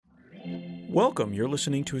Welcome, you're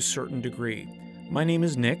listening to A Certain Degree. My name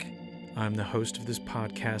is Nick, I'm the host of this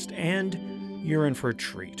podcast, and you're in for a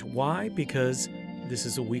treat. Why? Because this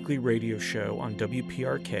is a weekly radio show on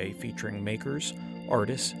WPRK featuring makers,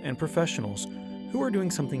 artists, and professionals who are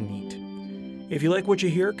doing something neat. If you like what you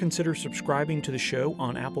hear, consider subscribing to the show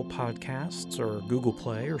on Apple Podcasts or Google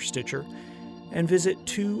Play or Stitcher, and visit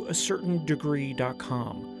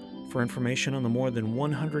toacertaindegree.com for information on the more than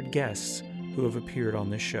 100 guests who have appeared on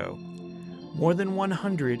this show. More than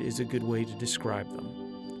 100 is a good way to describe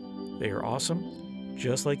them. They are awesome,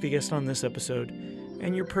 just like the guest on this episode,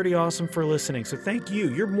 and you're pretty awesome for listening, so thank you.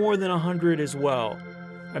 You're more than 100 as well.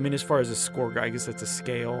 I mean, as far as a score, I guess that's a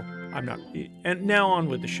scale. I'm not. And now on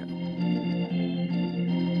with the show.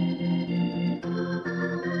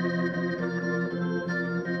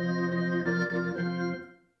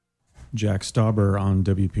 Jack Stauber on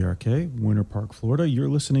WPRK, Winter Park, Florida. You're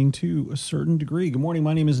listening to A Certain Degree. Good morning.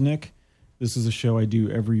 My name is Nick. This is a show I do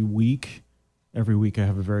every week. Every week I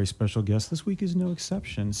have a very special guest. This week is no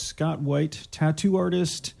exception. Scott White, tattoo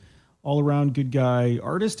artist, all-around good guy,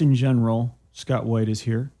 artist in general. Scott White is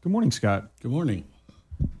here. Good morning, Scott. Good morning.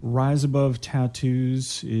 Rise Above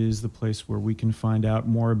Tattoos is the place where we can find out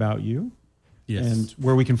more about you. Yes. And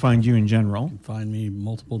where we can find you in general. You can find me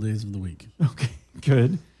multiple days of the week. Okay,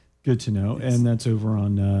 good. Good to know. Yes. And that's over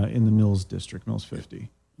on in the Mills District, Mills 50.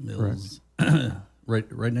 Mills.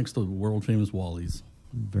 right next to the world famous Wally's.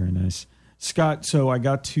 Very nice. Scott, so I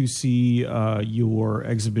got to see your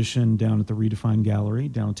exhibition down at the Redefined Gallery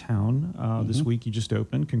downtown this week. You just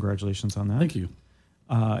opened. Congratulations on that. Thank you.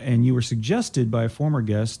 And you were suggested by a former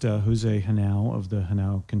guest, Jose Henao of the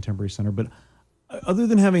Henao Contemporary Center. But other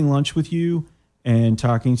than having lunch with you and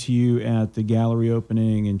talking to you at the gallery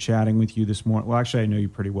opening and chatting with you this morning, well, actually, I know you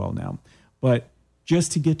pretty well now. But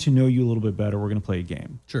just to get to know you a little bit better, we're going to play a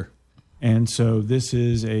game. Sure. And so this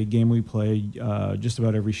is a game we play just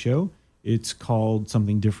about every show. It's called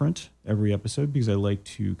Something Different every episode because I like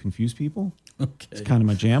to confuse people. Okay. It's kind of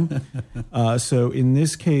my jam. So in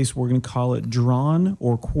this case, we're going to call it drawn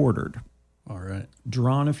or quartered. All right.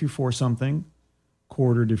 Drawn if you're for something,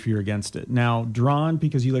 quartered if you're against it. Now, drawn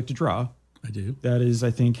because you like to draw. I do. That is,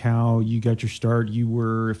 I think, how you got your start. You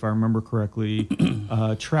were, if I remember correctly,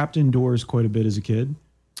 trapped indoors quite a bit as a kid.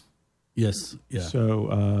 Yes. Yeah.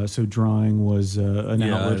 So drawing was an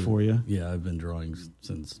outlet for you. Yeah, I've been drawing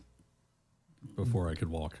since before I could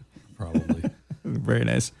walk, probably. Very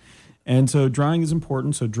nice. And so drawing is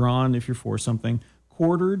important. So drawn if you're for something.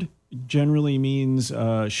 Quartered generally means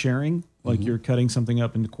sharing, like you're cutting something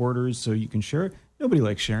up into quarters so you can share it. Nobody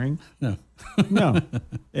likes sharing. No. No.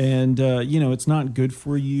 And, it's not good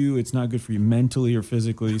for you. It's not good for you mentally or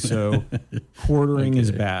physically. So quartering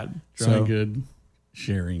is bad. Drawing good,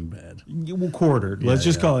 sharing bad. Well, quartered. Let's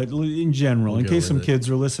just call it in general. In case some kids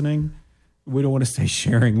are listening, we don't want to say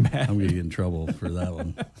sharing bad. I'm going to get in trouble for that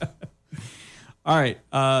one. All right.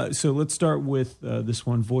 So let's start with this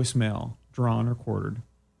one, voicemail, drawn or quartered.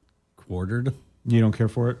 Quartered? You don't care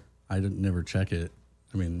for it? I never check it.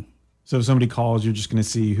 I mean... So if somebody calls, you're just going to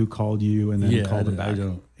see who called you and then call them back. I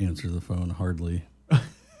don't answer the phone hardly.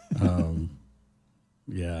 I don't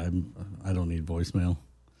need voicemail.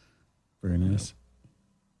 Very nice.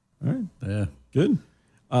 All right. Yeah. Good.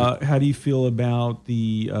 How do you feel about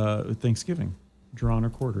the Thanksgiving, drawn or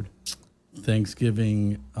quartered?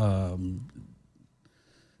 Thanksgiving.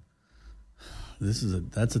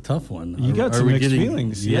 That's a tough one. You got some mixed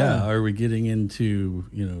feelings. Yeah. Are we getting into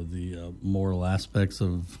the moral aspects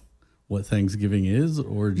of what Thanksgiving is,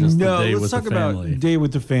 or just the day with the family? No, let's talk about day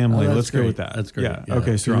with the family. Let's go with that. That's great. Yeah.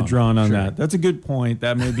 Okay, so you're drawn on that. That's a good point.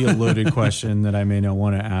 That may be a loaded question that I may not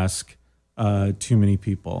want to ask too many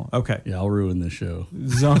people. Okay. Yeah, I'll ruin this show.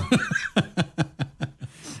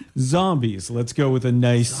 Zombies. Let's go with a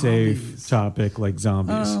nice, safe topic like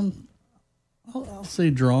zombies. I'll say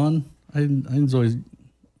drawn. I enjoy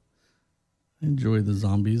the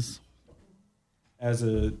zombies. As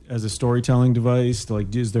a storytelling device,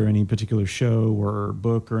 like, is there any particular show or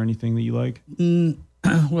book or anything that you like?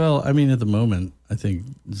 Well, I mean, at the moment, I think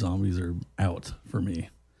zombies are out for me.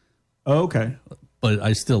 Oh, okay. But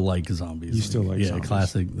I still like zombies. You still like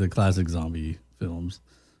zombies. The classic zombie films.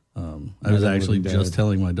 I was actually just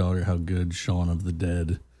telling my daughter how good Shaun of the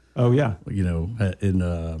Dead. Oh yeah.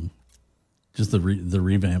 In just the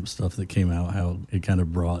revamp stuff that came out, how it kind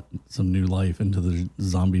of brought some new life into the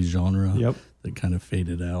zombie genre. Yep. That kind of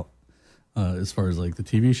faded out. As far as like the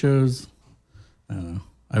TV shows, I don't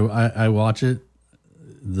know. I watch it,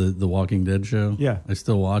 the Walking Dead show. Yeah. I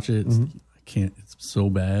still watch it. I can't. It's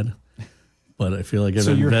so bad. But I feel like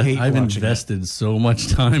So you hate I've watching invested so much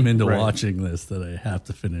time into Right. watching this that I have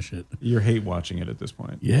to finish it. You hate watching it at this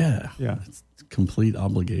point. Yeah. Yeah. It's complete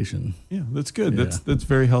obligation. Yeah, that's good. Yeah. That's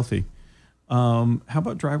very healthy. How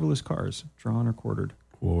about driverless cars, drawn or quartered?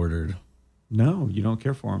 Quartered. No, you don't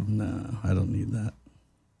care for them. No, I don't need that.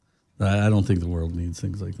 I don't think the world needs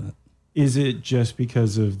things like that. Is it just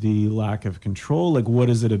because of the lack of control? Like, what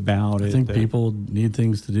is it about it? I think people need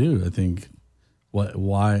things to do. I think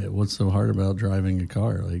what's so hard about driving a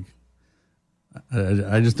car? Like,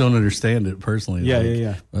 I just don't understand it personally. Yeah,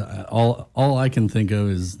 like, yeah. All I can think of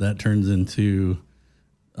is that turns into,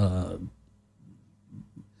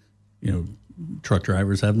 truck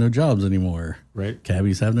drivers have no jobs anymore. Right.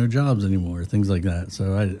 Cabbies have no jobs anymore. Things like that.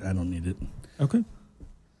 So I don't need it. Okay.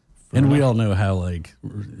 And we all know how like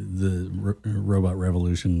the robot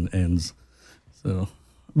revolution ends. So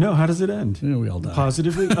No, how does it end? we all die.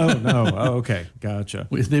 Positively? Oh, no. Oh, okay. Gotcha.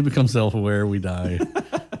 They become self-aware. We die.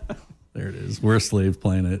 There it is. We're a slave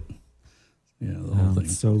planet. Yeah, the whole thing.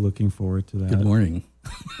 So looking forward to that. Good morning.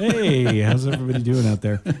 Hey, how's everybody doing out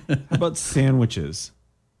there? How about sandwiches?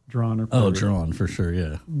 Drawn or quartered? Oh, drawn for sure.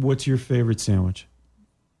 Yeah. What's your favorite sandwich?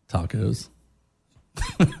 Tacos.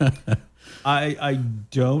 I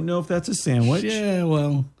don't know if that's a sandwich. Yeah,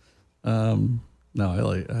 well, no,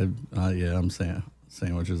 I'm saying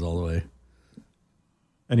sandwiches all the way.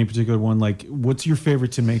 Any particular one? Like, what's your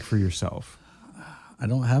favorite to make for yourself? I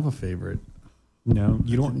don't have a favorite. No,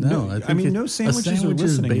 you don't. No, I mean, no sandwiches are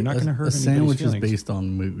listening. You're not going to hurt anybody's sandwich feelings. is based on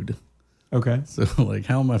mood. Okay. So, like,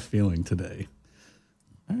 how am I feeling today?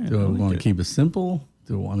 All right, Do I like want to it. keep it simple?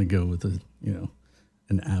 Do I want to go with an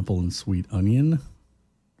apple and sweet onion?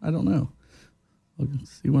 I don't know. I'll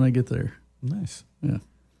see when I get there. Nice. Yeah.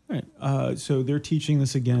 All right. So they're teaching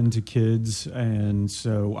this again to kids, and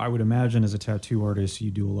so I would imagine as a tattoo artist, you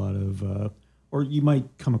do a lot of, or you might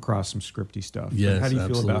come across some scripty stuff. Like, Yes, how do you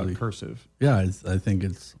feel about absolutely. cursive? Yeah, I think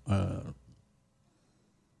it's. I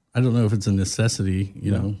don't know if it's a necessity.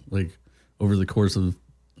 You know, like over the course of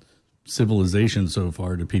civilization so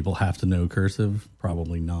far, do people have to know cursive?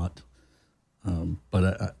 Probably not.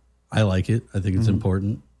 But I like it. I think it's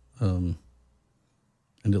important, and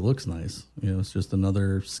it looks nice. It's just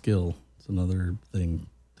another skill. It's another thing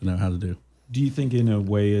to know how to do. Do you think, in a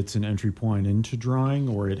way, it's an entry point into drawing,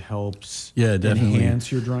 or it helps? Yeah, definitely.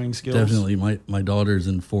 Enhance your drawing skills. Definitely. My daughter's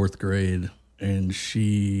in 4th grade, and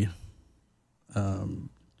she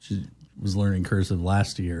was learning cursive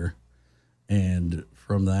last year, and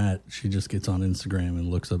from that she just gets on Instagram and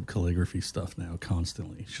looks up calligraphy stuff now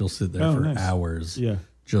constantly. She'll sit there for nice. hours Yeah.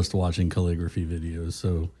 just watching calligraphy videos.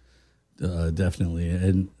 So definitely.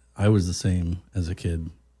 And I was the same as a kid,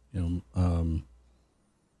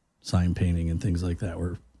 sign painting and things like that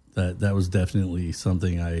were that was definitely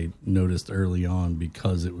something I noticed early on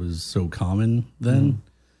because it was so common then.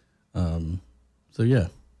 So yeah,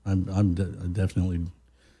 I'm definitely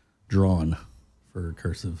drawn for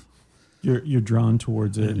cursive. You're drawn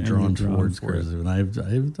towards it. I'm and drawn you're towards for it. cursive, and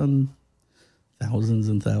I've done thousands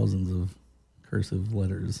and thousands of cursive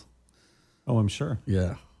letters. Oh, I'm sure.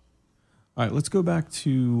 Yeah. All right, let's go back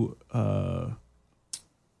to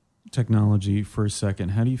technology for a second.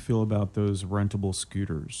 How do you feel about those rentable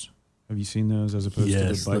scooters? Have you seen those as opposed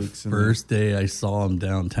Yes, to the bikes? the first day I saw them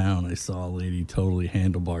downtown, I saw a lady totally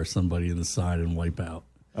handlebar somebody in the side and wipe out.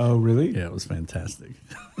 Oh, really? Yeah, it was fantastic.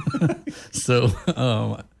 So,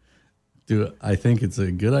 I think it's a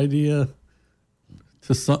good idea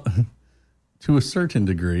to a certain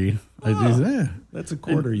degree. I do that. That's a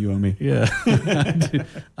quarter you owe me. Yeah.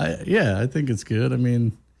 I think it's good. I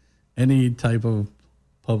mean, any type of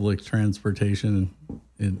public transportation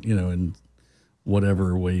in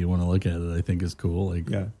whatever way you want to look at it, I think is cool. Like,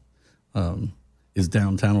 Yeah. Is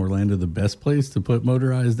downtown Orlando the best place to put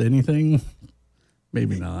motorized anything?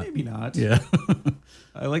 Maybe not. Maybe not. Yeah.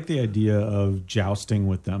 I like the idea of jousting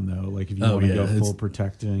with them, though. Like, if you want to go full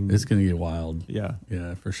protecting. It's going to get wild. Yeah.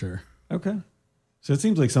 Yeah, for sure. Okay. So it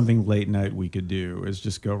seems like something late night we could do is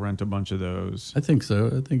just go rent a bunch of those. I think so.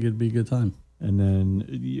 I think it'd be a good time. And then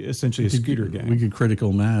essentially a scooter gang. We could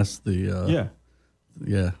critical mass the. Yeah.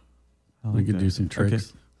 Yeah. I like We could that. do some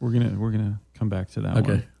tricks. Okay. We're gonna come back to that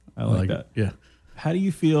Okay. one. I like that. Yeah. How do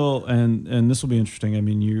you feel? And this will be interesting. I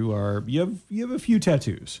mean, you have a few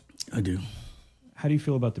tattoos. I do. How do you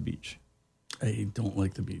feel about the beach? I don't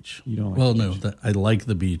like the beach. You don't like well, the no, beach? I like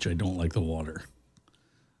the beach. I don't like the water.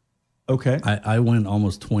 Okay. I went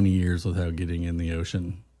almost 20 years without getting in the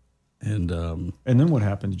ocean. And And then what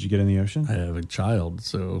happened? Did you get in the ocean? I have a child,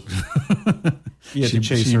 so You had to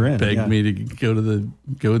chase her in. begged yeah. me to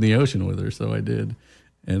go in the ocean with her, so I did.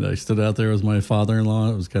 And I stood out there with my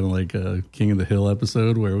father-in-law. It was kind of like a King of the Hill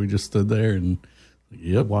episode where we just stood there and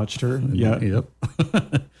watched her. And, yeah. Yep.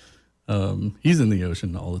 He's in the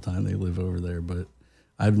ocean all the time. They live over there, but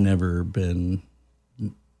I've never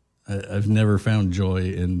found joy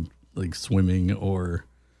in like swimming or,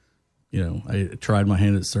 I tried my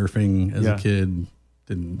hand at surfing as a kid,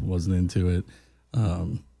 wasn't into it.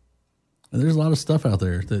 And there's a lot of stuff out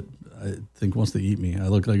there that I think wants to eat me. I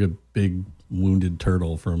look like a big wounded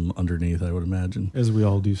turtle from underneath, I would imagine. As we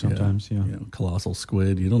all do sometimes, yeah. Colossal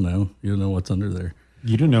squid. You don't know. You don't know what's under there.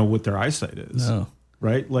 You don't know what their eyesight is. No.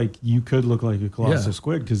 Right? Like you could look like a colossal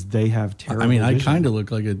squid because they have terrible vision. I kind of look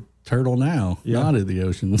like a turtle now, not in the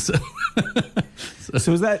ocean. So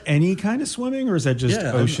is that any kind of swimming or is that just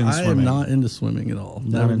ocean swimming? I am not into swimming at all.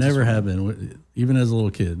 Never have been. Even as a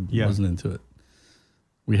little kid, wasn't into it.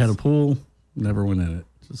 We had a pool, never went in it.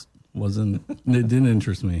 Just wasn't, it didn't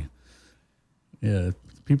interest me. Yeah,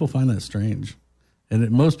 people find that strange. And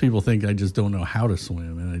most people think I just don't know how to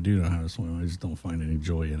swim, and I do know how to swim. I just don't find any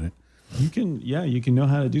joy in it. You can know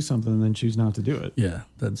how to do something and then choose not to do it. Yeah,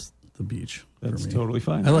 that's the beach. That's totally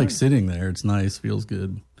fine. I like sitting there. It's nice, feels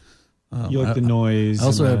good. You like the noise. I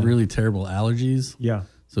also have really terrible allergies. Yeah.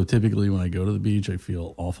 So typically when I go to the beach, I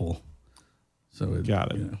feel awful. So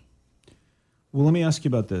got it. Well, let me ask you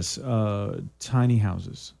about this. Tiny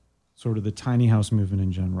houses, sort of the tiny house movement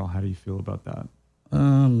in general. How do you feel about that?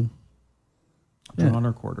 Drawn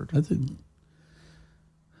or quartered? I think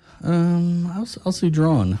I'll say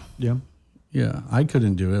drawn. Yeah. Yeah, I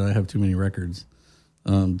couldn't do it. I have too many records,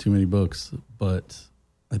 too many books. But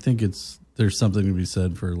I think there's something to be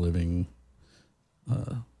said for living,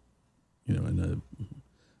 in a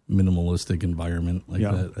minimalistic environment like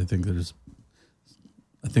that. I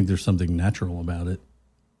think there's something natural about it.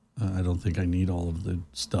 I don't think I need all of the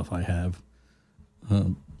stuff I have.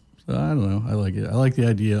 So I don't know. I like it. I like the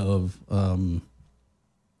idea of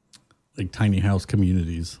like tiny house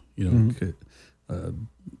communities.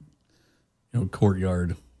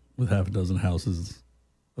 Courtyard with half a dozen houses.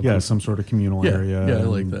 Yeah, some sort of communal area. Yeah, I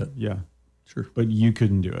like that. Yeah, sure. But you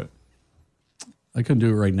couldn't do it. I couldn't do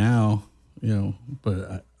it right now,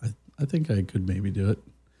 but I think I could maybe do it.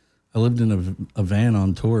 I lived in a van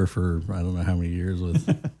on tour for I don't know how many years with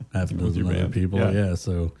half a dozen other people. Yeah,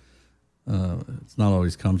 so it's not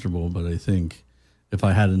always comfortable, but I think if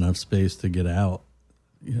I had enough space to get out,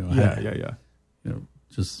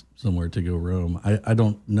 just somewhere to go roam. I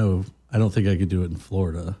don't know. I don't think I could do it in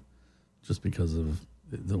Florida just because of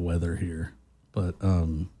the weather here. But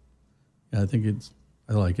I think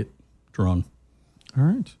I like it. Drawn. All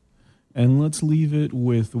right. And let's leave it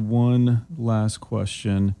with one last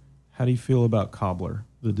question. How do you feel about cobbler,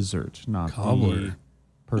 the dessert, not the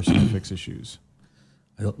person who fixes shoes?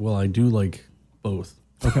 I do like both.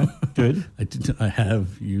 Okay, good. I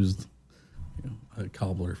have used a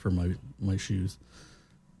cobbler for my shoes.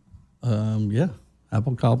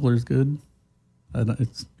 Apple cobbler is good.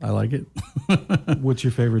 I like it. What's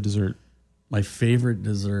your favorite dessert? My favorite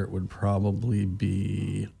dessert would probably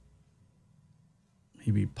be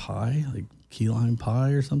maybe pie, like key lime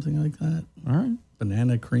pie or something like that. All right.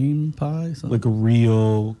 Banana cream pie. Something. Like a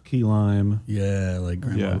real key lime. Yeah, like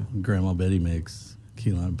Grandma Betty makes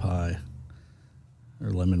key lime pie. Or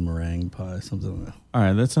lemon meringue pie, something like that. All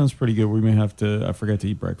right, that sounds pretty good. We may have to, I forgot to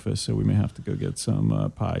eat breakfast, so we may have to go get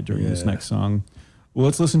some pie during this next song. Well,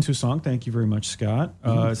 let's listen to a song. Thank you very much, Scott.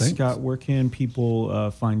 Scott, where can people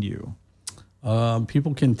find you?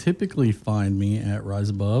 People can typically find me at Rise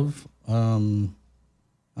Above. I'm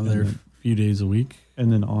there a few days a week.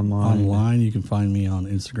 And then online? Online, you can find me on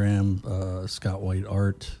Instagram, Scott White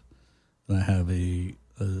Art. And I have a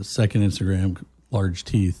second Instagram, Large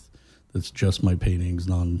Teeth. That's just my paintings,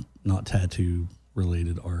 not tattoo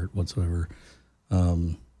related art whatsoever.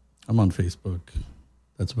 I'm on Facebook.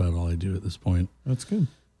 That's about all I do at this point. That's good.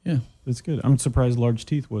 Yeah, that's good. I'm surprised Large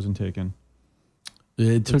Teeth wasn't taken.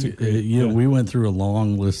 It took. We went through a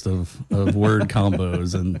long list of word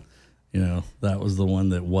combos, and that was the one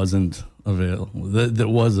that wasn't available. That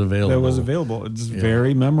was available. That was available. It's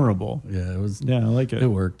very memorable. Yeah, it was. Yeah, I like it. It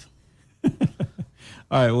worked.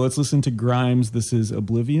 All right, well, let's listen to Grimes. This is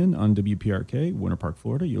Oblivion on WPRK, Winter Park,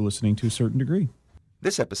 Florida. You're listening to A Certain Degree.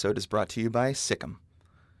 This episode is brought to you by Sikkim.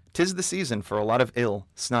 'Tis the season for a lot of ill,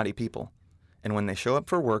 snotty people. And when they show up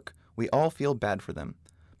for work, we all feel bad for them.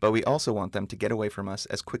 But we also want them to get away from us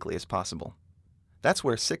as quickly as possible. That's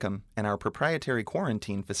where Sikkim and our proprietary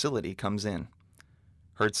quarantine facility comes in.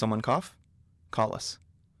 Heard someone cough? Call us.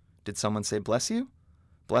 Did someone say bless you?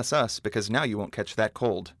 Bless us, because now you won't catch that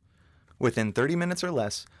cold. Within 30 minutes or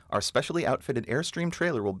less, our specially outfitted Airstream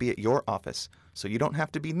trailer will be at your office, so you don't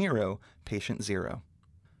have to be Nero, patient zero.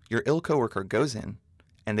 Your ill coworker goes in,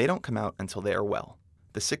 and they don't come out until they are well.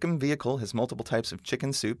 The Sikkim vehicle has multiple types of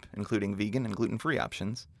chicken soup, including vegan and gluten-free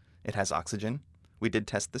options. It has oxygen. We did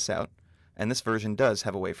test this out, and this version does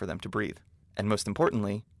have a way for them to breathe. And most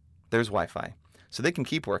importantly, there's Wi-Fi, so they can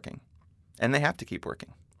keep working. And they have to keep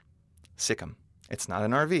working. Sikkim. It's not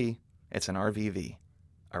an RV, it's an RVV,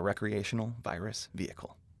 a recreational virus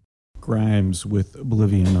vehicle. Grimes with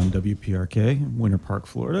Oblivion on WPRK, Winter Park,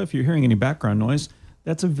 Florida. If you're hearing any background noise,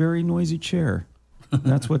 that's a very noisy chair.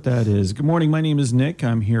 That's what that is. Good morning. My name is Nick.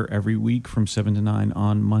 I'm here every week from 7 to 9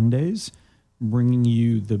 on Mondays, bringing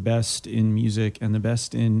you the best in music and the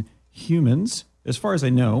best in humans. As far as I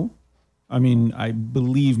know, I mean, I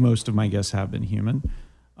believe most of my guests have been human.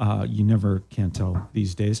 You never can tell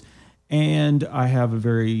these days. And I have a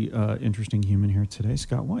very interesting human here today,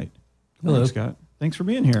 Scott White. Hello, morning, Scott. Thanks for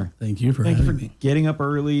being here. Thank you for having me. Getting up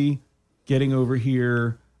early, getting over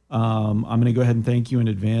here. I'm going to go ahead and thank you in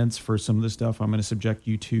advance for some of the stuff I'm going to subject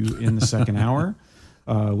you to in the second hour,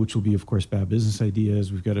 which will be, of course, Bad Business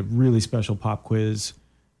Ideas. We've got a really special pop quiz.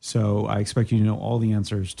 So I expect you to know all the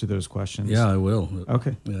answers to those questions. Yeah, I will.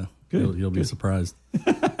 Okay. Yeah. Good. You'll be surprised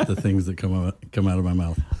the things that come out of my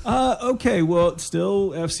mouth. Okay. Well, it's still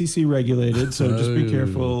FCC regulated, so just be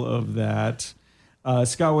careful of that.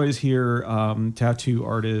 Scott White is here, tattoo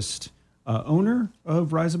artist, owner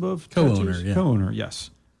of Rise Above Co-owner, Tattoos? yeah. Co-owner, yes.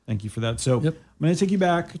 Thank you for that. So Yep. I'm going to take you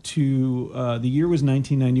back to the year was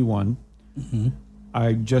 1991. Mm-hmm.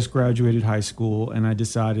 I just graduated high school, and I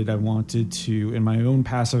decided I wanted to, in my own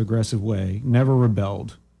passive-aggressive way, never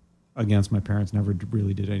rebelled against my parents, never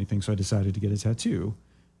really did anything, so I decided to get a tattoo.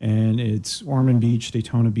 And it's Ormond Beach,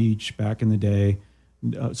 Daytona Beach, back in the day.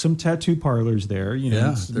 Some tattoo parlors there. You know,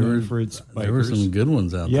 Yeah, it's there known for its bikers. were some good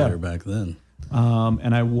ones out Yeah. there back then.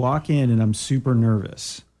 And I walk in, and I'm super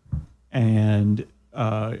nervous. And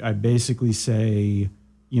I basically say,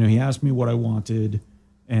 you know, he asked me what I wanted,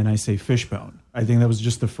 and I say Fishbone. I think that was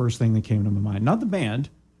just the first thing that came to my mind. Not the band,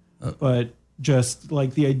 but just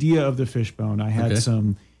like the idea of the Fishbone. I had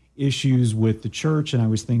some issues with the church, and I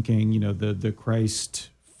was thinking, you know, the Christ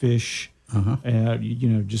fish, you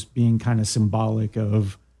know, just being kind of symbolic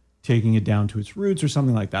of taking it down to its roots or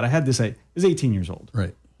something like that. I had this, I was 18 years old.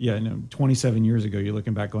 Right. Yeah, no, 27 years ago, you're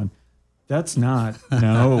looking back going, that's not,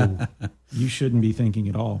 no, you shouldn't be thinking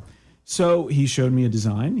at all. So he showed me a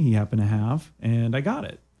design he happened to have, and I got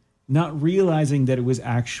it, not realizing that it was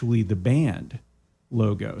actually the band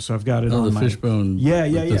logo. So I've got it on the my fishbone.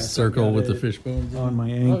 the circle with the fishbones on my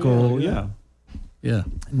ankle. Yeah.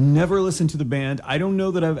 Never listened to the band. I don't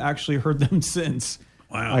know that I've actually heard them since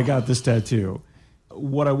I got this tattoo.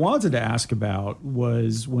 What I wanted to ask about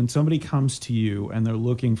was when somebody comes to you and they're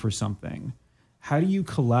looking for something, how do you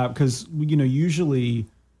collab? Because, you know, usually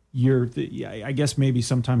I guess maybe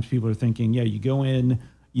sometimes people are thinking, yeah, you go in,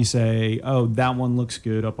 you say, oh, that one looks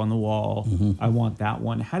good up on the wall. I want that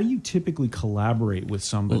one. How do you typically collaborate with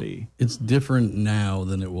somebody? Well, it's different now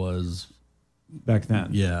than it was back then.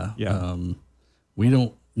 Yeah. Yeah.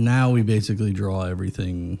 We basically draw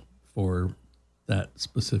everything for that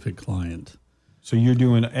specific client. So you're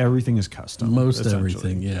doing everything is custom. Most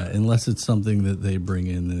everything, yeah. Unless it's something that they bring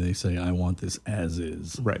in and they say, I want this as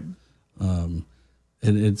is. Right. And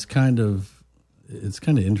it's kind of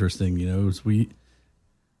interesting, you know.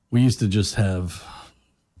 We used to just have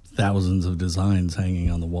thousands of designs hanging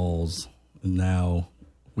on the walls, and now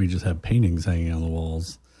we just have paintings hanging on the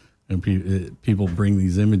walls. And people bring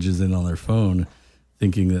these images in on their phone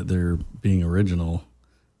thinking that they're being original,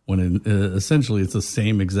 when essentially it's the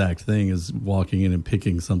same exact thing as walking in and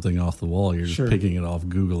picking something off the wall. You're just picking it off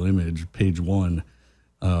Google Image, page one.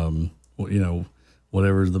 You know,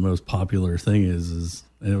 whatever the most popular thing is,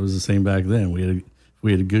 and it was the same back then.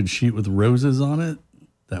 We had a good sheet with roses on it.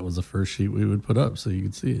 That was the first sheet we would put up so you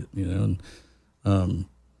could see it, you know. And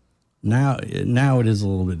now it is a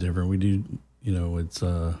little bit different. We do, you know, it's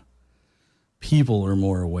people are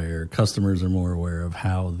more aware, customers are more aware of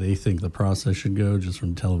how they think the process should go, just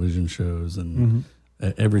from television shows and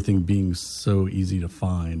everything being so easy to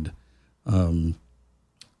find.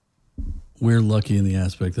 We're lucky in the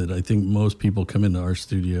aspect that I think most people come into our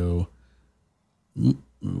studio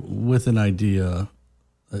with an idea,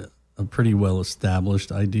 a pretty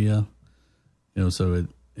well-established idea, you know, so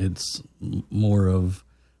it's more of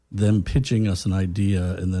them pitching us an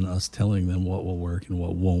idea and then us telling them what will work and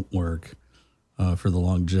what won't work for the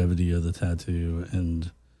longevity of the tattoo. And,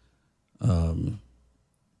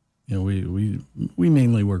 you know, we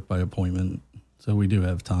mainly work by appointment, so we do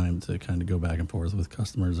have time to kind of go back and forth with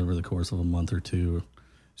customers over the course of a month or two.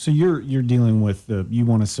 So you're dealing with you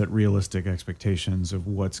want to set realistic expectations of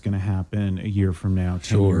what's going to happen a year from now,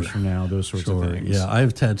 10 years from now, those sorts of things. Yeah,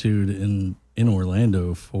 I've tattooed in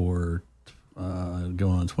Orlando for going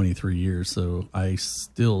on 23 years, so I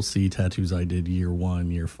still see tattoos I did year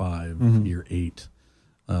 1, year 5, year 8.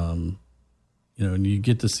 And you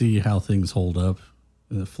get to see how things hold up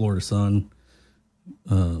in the Florida sun.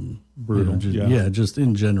 Brutal. Just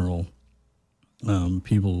in general,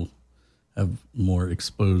 people have more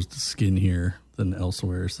exposed skin here than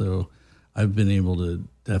elsewhere. So I've been able to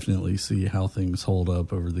definitely see how things hold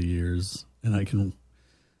up over the years. And I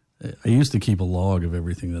used to keep a log of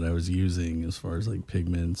everything that I was using as far as like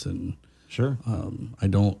pigments and sure. I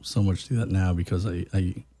don't so much do that now because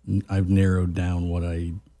I've narrowed down what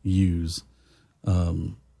I use.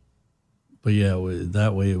 But yeah,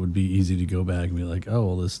 that way it would be easy to go back and be like, oh,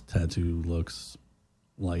 well, this tattoo looks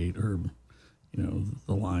light, or,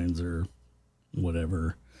 the lines are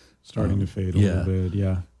whatever. Starting to fade a little bit,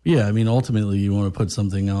 yeah. Yeah, I mean, ultimately you want to put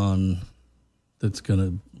something on that's going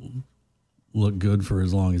to look good for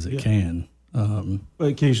as long as it can. But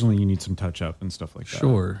occasionally you need some touch up and stuff like that.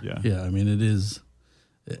 Sure. Yeah. I mean,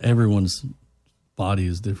 everyone's body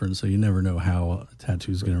is different, so you never know how a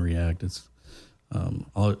tattoo is going to react. It's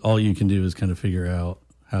all you can do is kind of figure out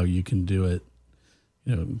how you can do it,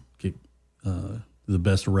 get the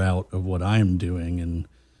best route of what I'm doing and,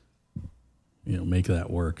 make that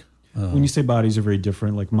work. When you say bodies are very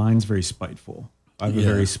different, like mine's very spiteful. I have a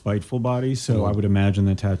very spiteful body, so I would imagine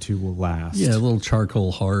the tattoo will last. Yeah, a little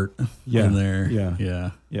charcoal heart in there.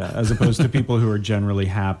 Yeah. As opposed to people who are generally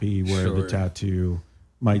happy where the tattoo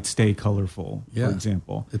might stay colorful, for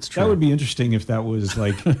example. It's true. That would be interesting if that was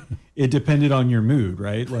like, it depended on your mood,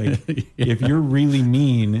 right? Like if you're really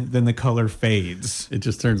mean, then the color fades. It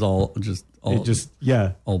just turns all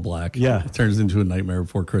black. Yeah. It turns into a Nightmare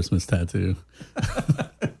Before Christmas tattoo.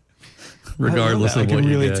 Regardless of what you I can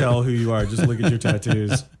really get. tell who you are. Just look at your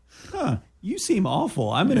tattoos. You seem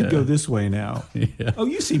awful. I'm going to go this way now. Yeah. Oh,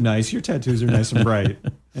 you seem nice. Your tattoos are nice and bright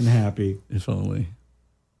and happy. If only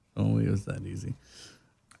it was that easy.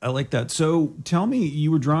 I like that. So tell me,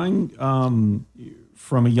 you were drawing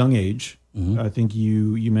from a young age. Mm-hmm. I think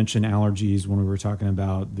you mentioned allergies when we were talking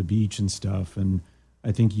about the beach and stuff. And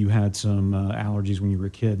I think you had some allergies when you were a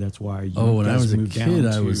kid. That's why you when I was a moved kid, down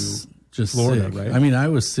I to was just Florida, sick. right? I mean, I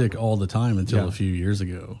was sick all the time until a few years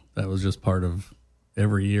ago. That was just part of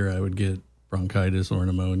every year I would get bronchitis or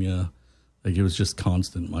pneumonia. Like it was just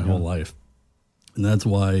constant my whole life. And that's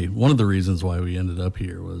why, one of the reasons why we ended up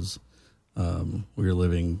here was we were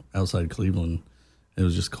living outside Cleveland. It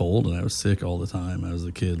was just cold and I was sick all the time. I was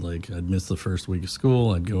a kid, like I'd miss the first week of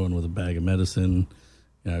school. I'd go in with a bag of medicine.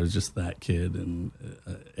 I was just that kid. And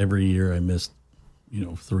every year I missed,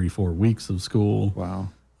 3-4 weeks of school. Wow.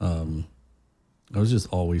 I was just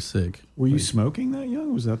always sick. Were you smoking that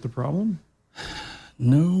young? Was that the problem?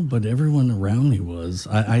 No, but everyone around me was.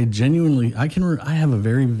 I genuinely, I have a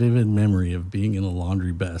very vivid memory of being in a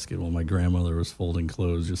laundry basket while my grandmother was folding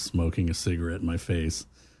clothes, just smoking a cigarette in my face.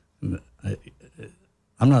 And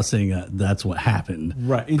I'm not saying that's what happened.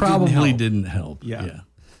 Right. It Probably didn't help. Yeah.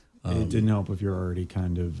 It didn't help if you're already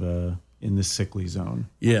kind of in the sickly zone.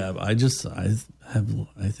 Yeah. I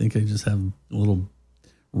think I just have little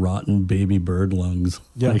rotten baby bird lungs.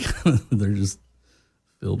 Yeah. Like, they're just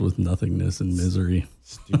filled with nothingness and misery.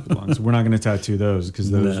 Stupid lungs. We're not going to tattoo those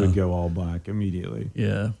because those would go all black immediately.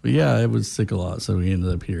 Yeah. But yeah, I was sick a lot. So we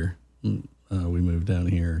ended up here. We moved down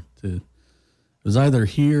here it was either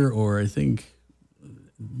here or I think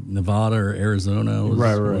Nevada or Arizona. Was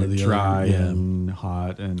right. Dry and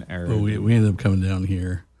hot and arid. But we ended up coming down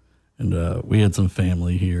here and we had some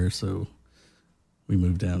family here. So we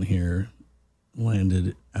moved down here,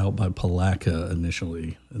 landed out by Palatka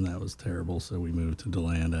initially, and that was terrible. So we moved to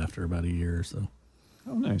DeLand after about a year or so.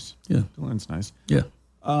 Oh, nice. Yeah. DeLand's nice. Yeah.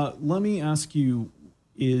 Let me ask you,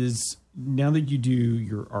 now that you do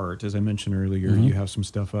your art, as I mentioned earlier, you have some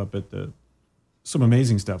stuff up some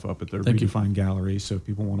amazing stuff up at the Redefined Gallery. So if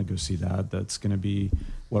people want to go see that, that's going to be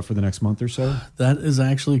for the next month or so? That is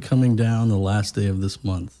actually coming down the last day of this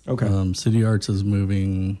month. Okay. City Arts is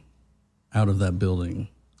moving out of that building.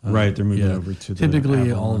 Right, they're moving over to the Typically,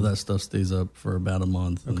 Avalon. all of that stuff stays up for about a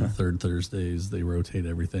month. And the third Thursdays, they rotate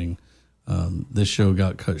everything. This show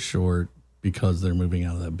got cut short because they're moving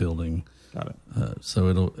out of that building. Got it. So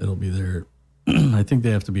it'll be there. I think they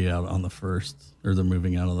have to be out on the 1st, or they're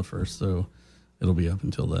moving out on the 1st. So it'll be up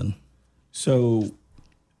until then. So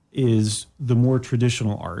is the more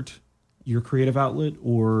traditional art your creative outlet,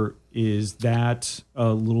 or is that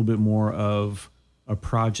a little bit more of a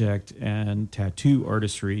project and tattoo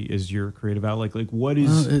artistry as your creative outlet? Like, what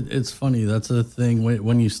is... It's funny. That's a thing.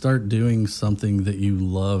 When you start doing something that you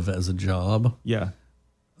love as a job, Yeah.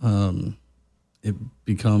 It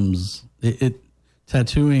becomes...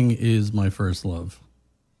 Tattooing is my first love.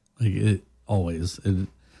 Like, it always...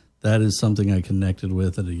 that is something I connected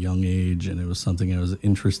with at a young age, and it was something I was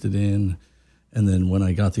interested in. And then when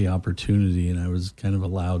I got the opportunity and I was kind of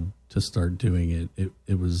allowed to start doing it,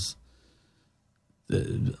 it was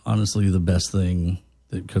honestly the best thing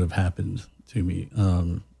that could have happened to me.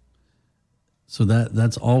 So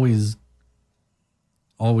that's always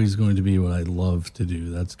going to be what I love to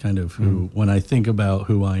do. That's kind of who, when I think about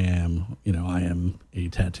who I am, I am a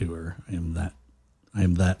tattooer. I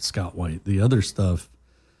am that Scott White. The other stuff,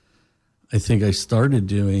 I think I started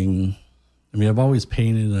doing, I've always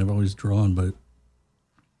painted and I've always drawn, but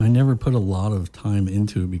I never put a lot of time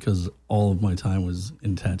into it because all of my time was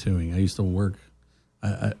in tattooing. I used to work.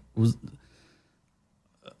 I was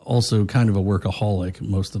also kind of a workaholic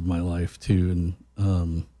most of my life too.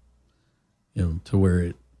 And, to where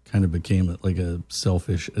it kind of became like a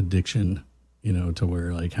selfish addiction, to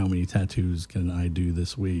where like, how many tattoos can I do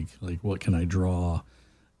this week? Like, what can I draw?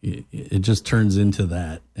 It just turns into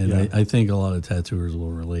that. And yeah. I think a lot of tattooers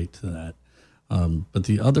will relate to that. But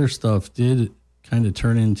the other stuff did kind of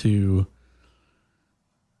turn into,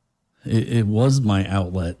 it was my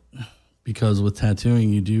outlet, because with tattooing,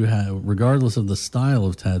 you do have, regardless of the style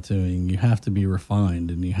of tattooing, you have to be refined,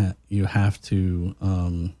 and you have to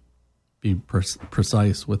be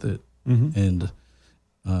precise with it, and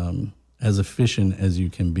as efficient as you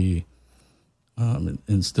can be,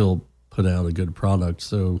 and still put out a good product.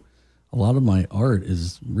 So a lot of my art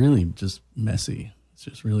is really just messy. It's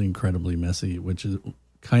just really incredibly messy, which is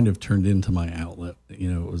kind of turned into my outlet. It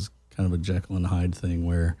was kind of a Jekyll and Hyde thing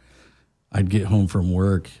where I'd get home from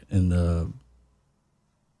work and,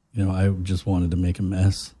 I just wanted to make a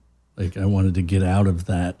mess. Like, I wanted to get out of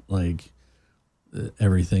that, like,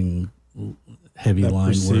 everything heavy that line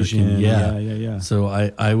precision, work. And yeah. So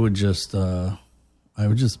I would just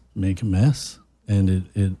make a mess, and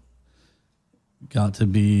it got to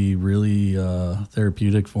be really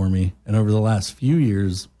therapeutic for me. And over the last few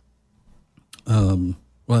years,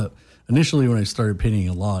 well, initially when I started painting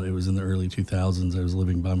a lot, it was in the early 2000s. I was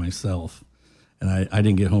living by myself, and I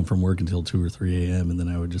didn't get home from work until 2 or 3 a.m. And then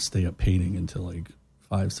I would just stay up painting until like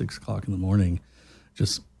 5, 6 o'clock in the morning,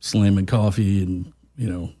 just slamming coffee and,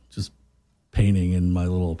 just painting in my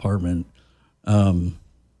little apartment.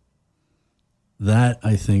 That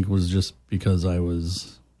I think was just because I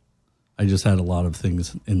just had a lot of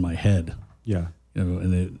things in my head. Yeah.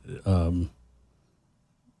 And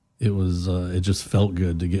it just felt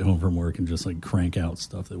good to get home from work and just like crank out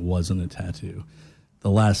stuff that wasn't a tattoo. The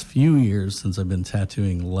last few years, since I've been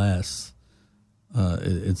tattooing less,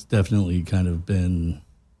 it's definitely kind of been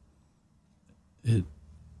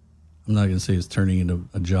I'm not going to say it's turning into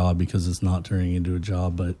a job, because it's not turning into a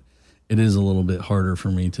job, but it is a little bit harder for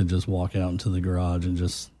me to just walk out into the garage and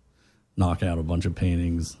just knock out a bunch of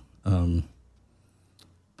paintings.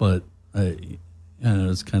 But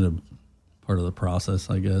it's kind of part of the process,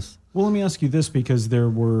 I guess. Well, let me ask you this, because there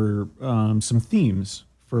were some themes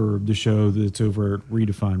for the show that's over at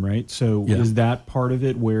Redefine, right? So yeah. Is that part of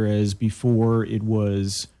it? Whereas before it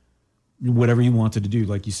was whatever you wanted to do,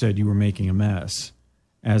 like you said, you were making a mess,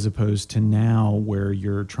 as opposed to now where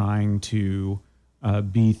you're trying to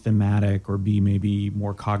be thematic or be maybe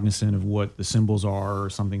more cognizant of what the symbols are or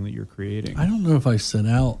something that you're creating? I don't know if I set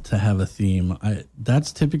out to have a theme.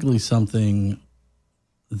 That's typically something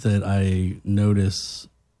that I notice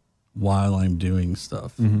while I'm doing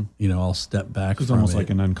stuff. I'll step back from it. It's almost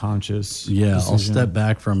like an unconscious decision. I'll step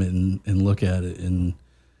back from it and look at it, and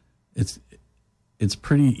it's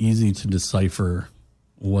pretty easy to decipher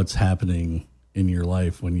what's happening in your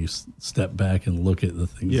life when you step back and look at the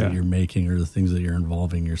things that you're making or the things that you're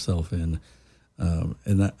involving yourself in.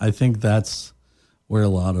 And I think that's where a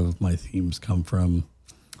lot of my themes come from.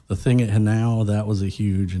 The thing at Hanau, that was a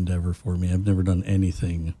huge endeavor for me. I've never done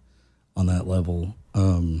anything on that level.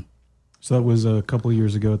 So that was a couple of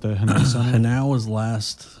years ago at the Hanau Summit? Hanau was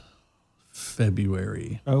last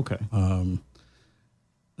February. Okay.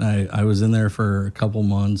 I was in there for a couple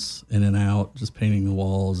months, in and out, just painting the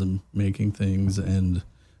walls and making things. And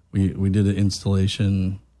we did an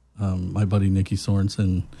installation. My buddy Nicky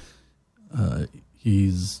Sorensen,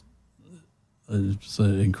 he's just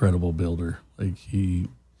an incredible builder. Like you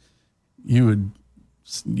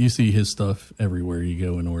see his stuff everywhere you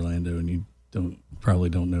go in Orlando, and you probably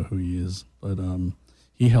don't know who he is, but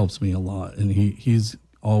he helps me a lot, and he's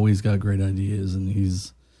always got great ideas, and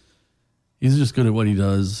he's he's just good at what he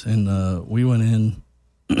does. And we went in,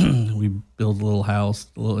 we built a little house,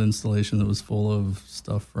 a little installation that was full of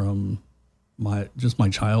stuff from my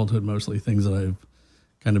childhood, mostly things that I've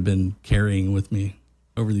kind of been carrying with me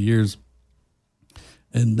over the years.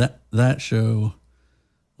 And that show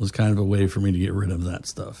was kind of a way for me to get rid of that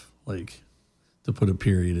stuff, like to put a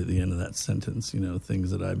period at the end of that sentence,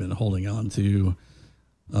 things that I've been holding on to,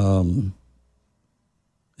 and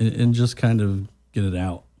just kind of get it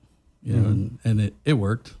out, and it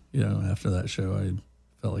worked. After that show, I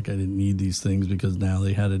felt like I didn't need these things because now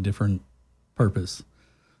they had a different purpose.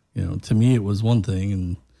 To me, it was one thing,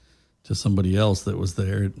 and to somebody else that was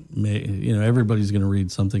there, it may, everybody's going to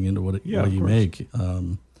read something into what you make.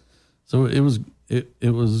 So it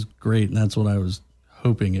was great, and that's what I was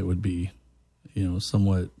hoping it would be,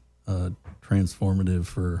 somewhat transformative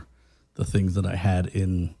for the things that I had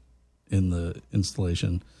in the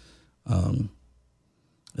installation. And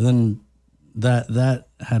then that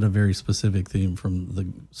had a very specific theme from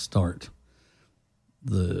the start.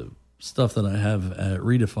 The stuff that I have at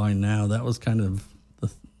Redefine now, that was kind of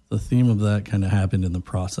the theme of that kind of happened in the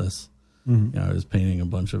process. Mm-hmm. I was painting a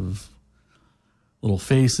bunch of little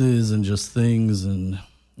faces and just things, and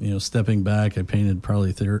stepping back, I painted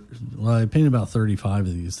I painted about 35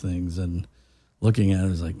 of these things, and looking at it, I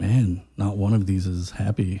was like, man, not one of these is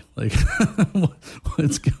happy. Like,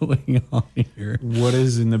 what's going on here? What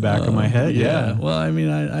is in the back of my head? Yeah. Well, I mean,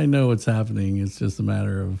 I know what's happening. It's just a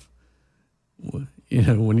matter of,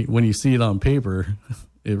 when you see it on paper,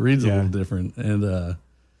 it reads a little different. And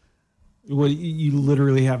well, you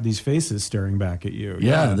literally have these faces staring back at you.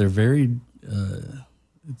 Yeah, they're very.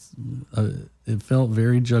 It felt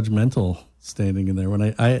very judgmental standing in there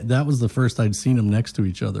when I that was the first I'd seen them next to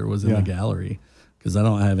each other was in the gallery, because I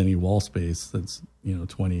don't have any wall space that's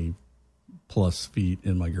 20 plus feet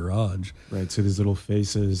in my garage. Right. So these little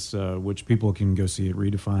faces, which people can go see at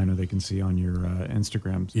Redefine, or they can see on your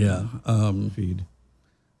Instagram feed.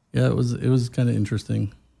 Yeah, it was kind of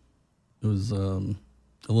interesting. It was a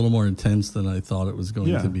little more intense than I thought it was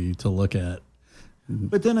going to be to look at.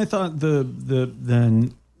 But then I thought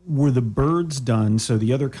then were the birds done? So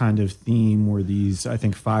the other kind of theme were these, I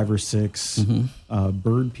think, 5 or 6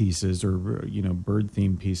 bird pieces, or bird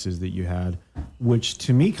themed pieces that you had, which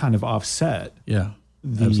to me kind of offset. Yeah,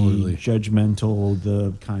 the absolutely judgmental,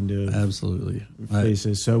 the kind of absolutely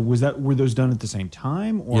faces. So were those done at the same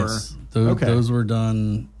time, or yes, those were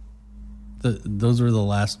done. Those were the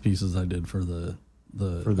last pieces I did for the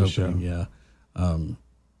opening, show. Yeah.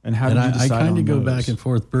 And how did you decide I kind of go those? back and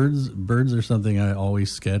forth. Birds are something I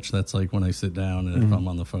always sketch. That's like when I sit down and if I'm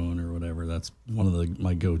on the phone or whatever, that's one of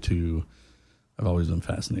my go-to. I've always been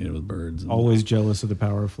fascinated with birds. Always jealous of the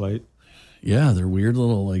power of flight. Yeah, they're weird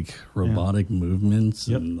little like robotic movements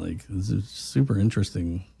and like it's super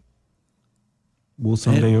interesting. We'll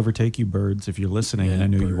someday overtake you, birds, if you're listening, and I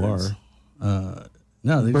know birds. you are.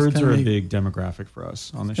 No, birds are a big demographic for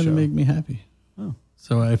us on the show. It's going to make me happy. Oh.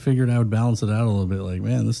 So I figured I would balance it out a little bit. Like,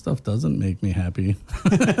 man, this stuff doesn't make me happy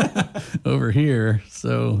over here.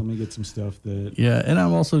 So let me get some stuff that. Yeah, and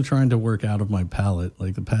I'm also trying to work out of my palette.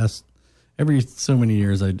 Like the past, every so many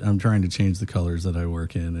years, I'm trying to change the colors that I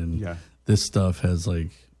work in, and this stuff has like.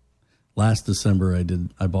 Last December,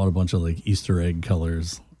 I bought a bunch of like Easter egg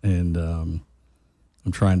colors, and I'm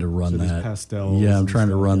trying to run that. Pastels. Yeah, I'm trying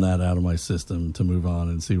to run that out of my system to move on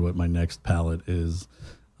and see what my next palette is,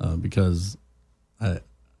 because.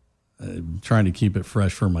 I'm trying to keep it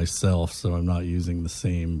fresh for myself, so I'm not using the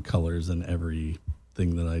same colors in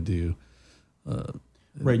everything that I do.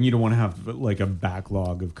 Right, and you don't want to have like a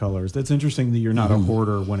backlog of colors. That's interesting that you're not a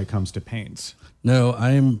hoarder when it comes to paints. No,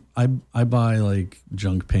 I buy like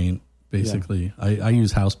junk paint basically. I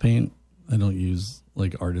use house paint. I don't use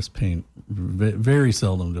like artist paint. Very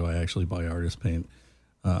seldom do I actually buy artist paint.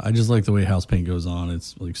 I just like the way house paint goes on.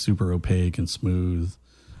 It's like super opaque and smooth.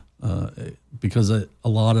 Because a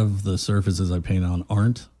lot of the surfaces I paint on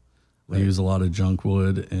aren't. I use a lot of junk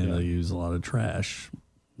wood and I use a lot of trash,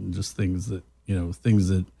 just things that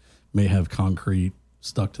may have concrete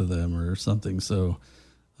stuck to them or something. So,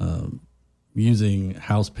 using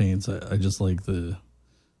house paints, I just like the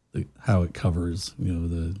how it covers,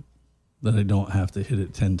 that I don't have to hit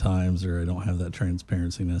it 10 times, or I don't have that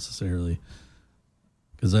transparency necessarily.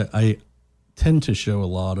 Because I tend to show a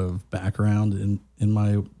lot of background in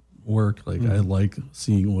my work. Like I like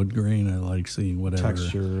seeing wood grain. I like seeing whatever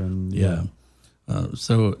texture and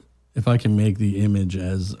so if I can make the image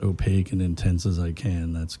as opaque and intense as I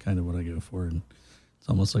can, that's kind of what I go for. And it's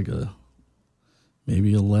almost like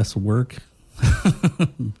maybe a less work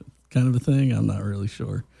kind of a thing. I'm not really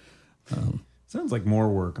sure. Sounds like more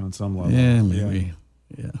work on some level. Yeah, maybe.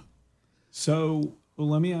 Yeah. So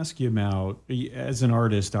let me ask you about, as an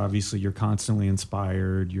artist, obviously you're constantly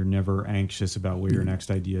inspired. You're never anxious about where your next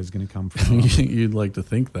idea is going to come from. You'd like to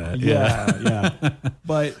think that. Yeah.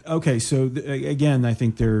 But okay, so again, I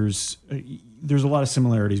think there's a lot of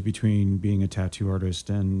similarities between being a tattoo artist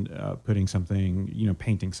and putting something,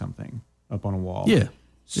 painting something up on a wall. Yeah.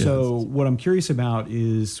 So what I'm curious about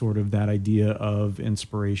is sort of that idea of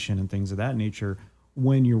inspiration and things of that nature.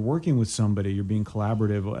 When you're working with somebody, you're being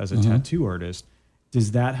collaborative as a tattoo artist.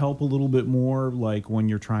 Does that help a little bit more? Like when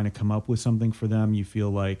you're trying to come up with something for them, you feel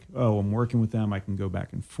like, oh, I'm working with them. I can go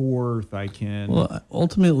back and forth. I can. Well,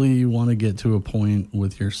 ultimately, you want to get to a point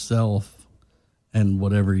with yourself and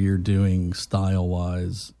whatever you're doing style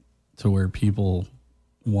wise to where people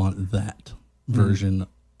want that version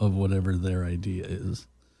of whatever their idea is.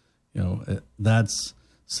 That's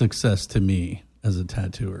success to me as a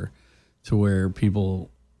tattooer, to where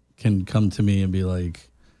people can come to me and be like,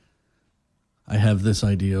 I have this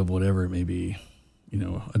idea of whatever it may be,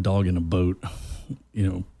 a dog in a boat,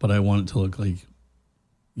 but I want it to look like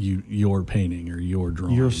your painting or your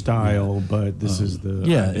drawing. Your style, but this is the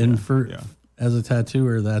idea. And as a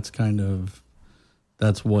tattooer, that's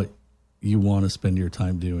what you want to spend your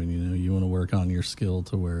time doing. You want to work on your skill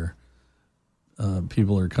to where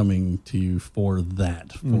people are coming to you for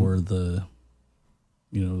that, for the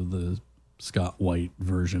Scott White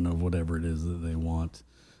version of whatever it is that they want.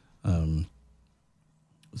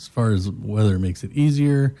 As far as whether it makes it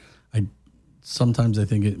easier, sometimes I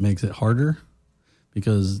think it makes it harder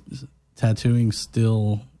because tattooing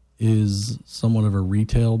still is somewhat of a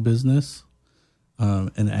retail business.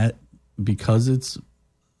 Because it's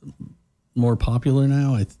more popular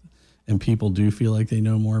now, and people do feel like they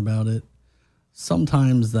know more about it,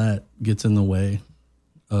 sometimes that gets in the way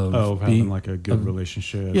of having like a good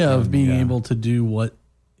relationship. Yeah, of being able to do what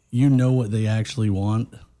they actually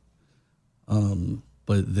want.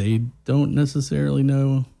 But they don't necessarily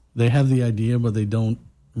know. They have the idea, but they don't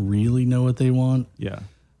really know what they want. Yeah.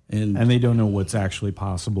 And they don't know what's actually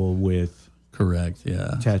possible with correct,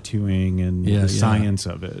 yeah, tattooing and the science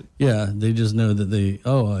of it. Yeah, they just know that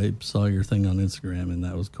I saw your thing on Instagram and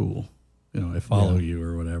that was cool. I follow you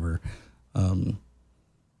or whatever. But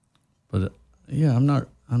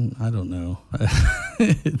I don't know. I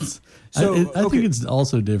think it's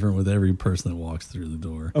also different with every person that walks through the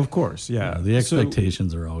door. Of course, yeah. The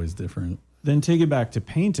expectations are always different. Then take it back to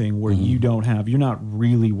painting where you're not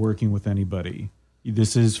really working with anybody.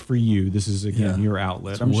 This is for you. This is, again, your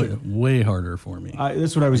outlet. It's way harder for me.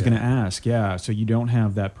 That's what I was going to ask. Yeah. So you don't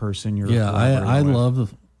have that person I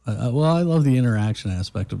love the interaction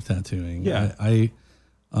aspect of tattooing. Yeah.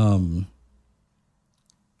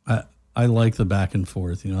 I like the back and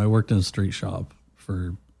forth. I worked in a street shop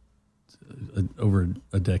for over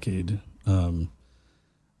a decade. And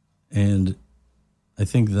I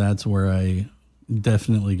think that's where I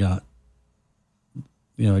definitely got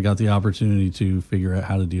the opportunity to figure out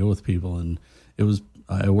how to deal with people. And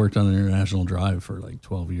I worked on an international drive for like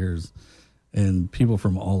 12 years and people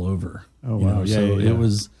from all over. Oh, wow. It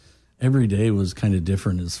was, every day was kind of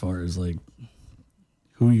different as far as like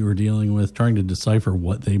who you were dealing with, trying to decipher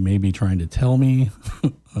what they may be trying to tell me.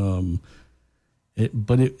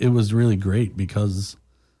 But it was really great because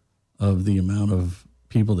of the amount of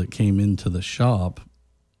people that came into the shop.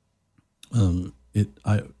 It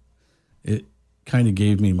kind of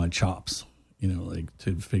gave me my chops,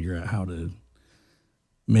 to figure out how to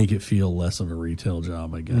make it feel less of a retail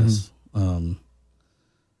job, I guess.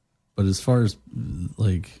 But as far as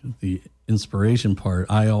like the inspiration part,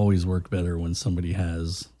 I always work better when somebody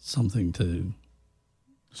has something to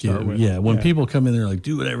start with. Yeah, when people come in, they're like,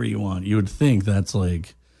 do whatever you want. You would think that's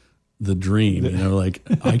like the dream, like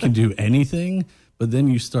I can do anything. But then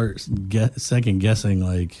you start second guessing,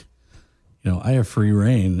 like, I have free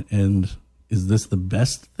reign, and is this the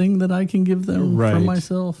best thing that I can give them from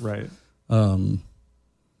myself? Right. So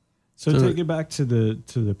take it back to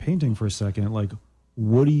the painting for a second. Like,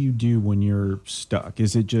 what do you do when you're stuck?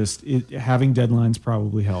 Is it just having deadlines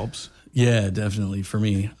probably helps? Yeah, definitely. For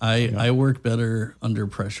me, I work better under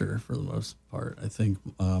pressure for the most part. I think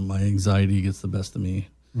my anxiety gets the best of me.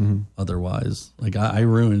 Otherwise, like I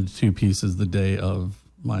ruined 2 pieces the day of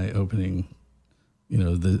my opening,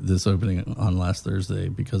 this opening on last Thursday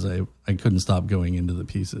because I couldn't stop going into the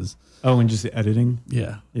pieces. Oh, and just the editing?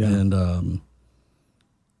 Yeah. And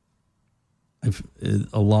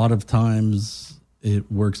a lot of times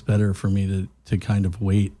it works better for me to kind of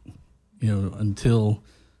wait, until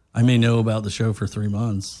I may know about the show for 3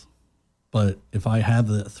 months. But if I have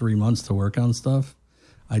the 3 months to work on stuff,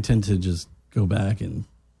 I tend to just go back and,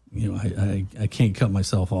 I can't cut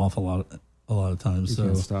myself off a a lot of times. You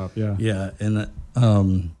can't stop, yeah. Yeah, and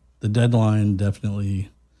the deadline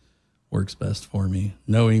definitely works best for me.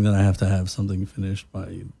 Knowing that I have to have something finished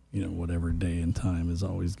by, whatever day and time is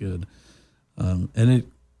always good. And it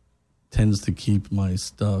tends to keep my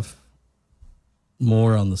stuff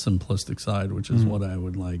more on the simplistic side, which is what I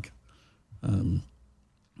would like.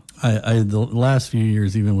 I the last few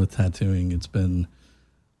years, even with tattooing, it's been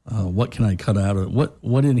what can I cut out of it?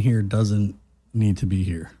 What in here doesn't need to be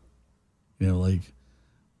here? Like,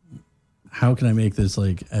 how can I make this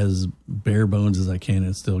like as bare bones as I can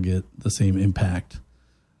and still get the same impact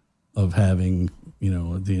of having,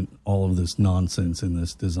 all of this nonsense in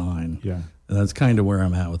this design? Yeah. And that's kind of where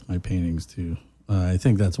I'm at with my paintings too. I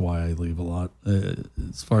think that's why I leave a lot.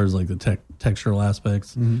 As far as like the textural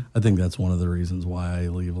aspects, I think that's one of the reasons why I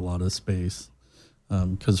leave a lot of space.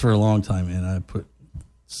 Because for a long time, man, I put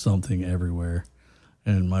something everywhere.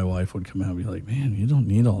 And my wife would come out and be like, man, you don't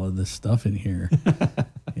need all of this stuff in here.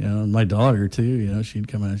 And my daughter too, she'd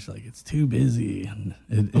come out and she's like, it's too busy. And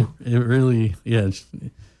it really, yeah.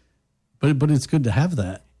 But it's good to have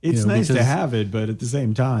that. It's nice to have it, but at the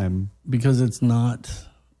same time. Because it's not...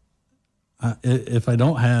 If I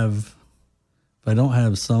don't have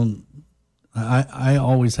some, I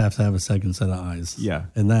always have to have a second set of eyes. Yeah.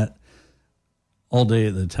 And that all day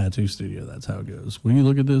at the tattoo studio, that's how it goes. Will you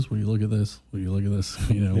look at this? Will you look at this? Will you look at this?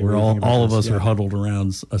 We're all of us are huddled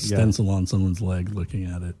around a stencil on someone's leg looking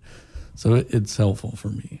at it. So it's helpful for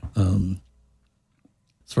me.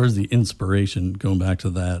 As far as the inspiration, going back to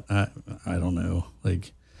that, I don't know.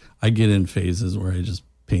 Like, I get in phases where I just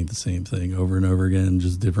paint the same thing over and over again,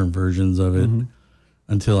 just different versions of it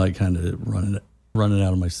until I kind of run it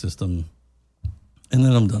out of my system. And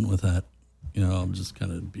then I'm done with that. I'll just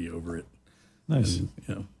kind of be over it. Nice.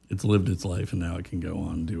 And, it's lived its life and now it can go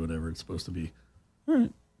on and do whatever it's supposed to be. All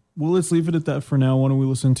right. Well, let's leave it at that for now. Why don't we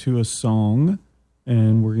listen to a song?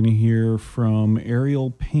 And we're going to hear from Ariel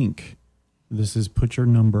Pink. This is Put Your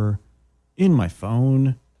Number in My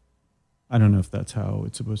Phone. I don't know if that's how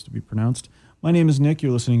it's supposed to be pronounced. My name is Nick.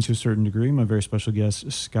 You're listening to A Certain Degree. My very special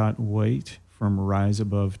guest, Scott White from Rise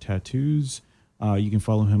Above Tattoos. You can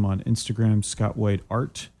follow him on Instagram, Scott White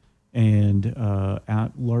Art, and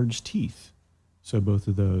at Large Teeth. So both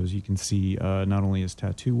of those, you can see not only his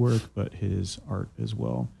tattoo work, but his art as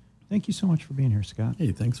well. Thank you so much for being here, Scott.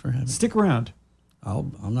 Hey, thanks for having me. Stick around.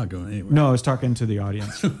 I'm not going anywhere. No, I was talking to the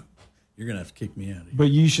audience. You're going to have to kick me out of here.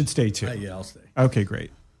 But you should stay too. Yeah, I'll stay. Okay,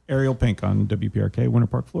 great. Ariel Pink on WPRK, Winter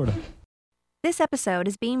Park, Florida. This episode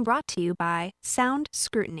is being brought to you by Sound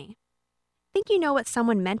Scrutiny. Think you know what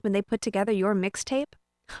someone meant when they put together your mixtape?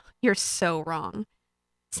 You're so wrong.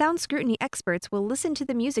 Sound Scrutiny experts will listen to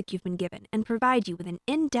the music you've been given and provide you with an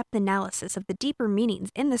in-depth analysis of the deeper meanings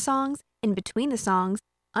in the songs, in between the songs,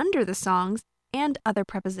 under the songs, and other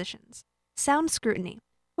prepositions. Sound Scrutiny.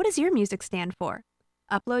 What does your music stand for?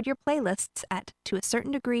 Upload your playlists at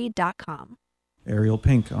toacertaindegree.com. Ariel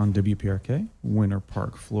Pink on WPRK, Winter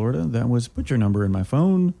Park, Florida. That was Put Your Number in My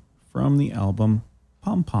Phone from the album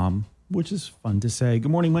Pom Pom, which is fun to say. Good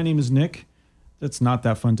morning, my name is Nick. That's not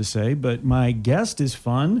that fun to say, but my guest is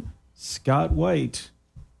fun, Scott White.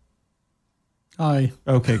 Hi.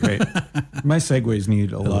 Okay, great. My segues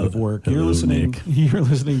need a lot of work. Hello, Nick. You're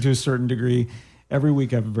listening to A Certain Degree. Every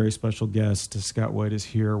week I have a very special guest. Scott White is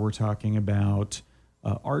here. We're talking about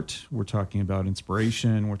art. We're talking about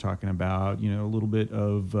inspiration. We're talking about, a little bit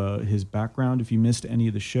of his background. If you missed any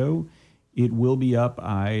of the show, it will be up.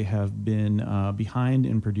 I have been behind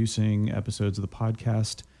in producing episodes of the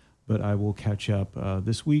podcast, but I will catch up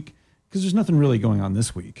this week because there's nothing really going on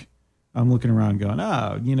this week. I'm looking around going,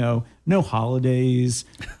 no holidays.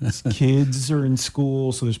 Kids are in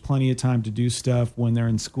school, so there's plenty of time to do stuff when they're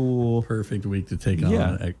in school. Perfect week to take on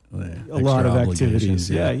a lot of activities.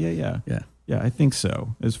 Yeah. Yeah, I think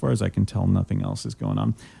so. As far as I can tell, nothing else is going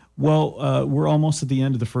on. Well, we're almost at the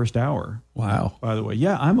end of the first hour. Wow. By the way.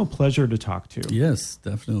 Yeah, I'm a pleasure to talk to. Yes,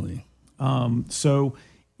 definitely. So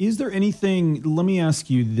is there anything, let me ask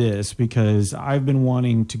you this, because I've been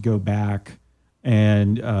wanting to go back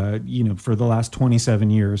and, for the last 27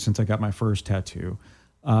 years since I got my first tattoo,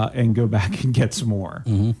 and go back and get some more.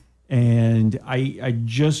 Mm-hmm. And I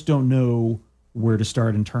just don't know where to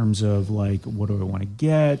start in terms of like, what do I want to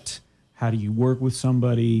get? How do you work with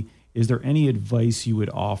somebody? Is there any advice you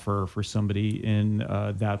would offer for somebody in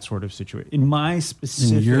that sort of situation? In my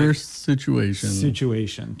specific in your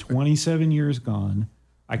situation, 27 years gone,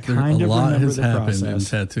 I kind of remember the process. A lot has happened in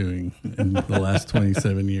tattooing in the last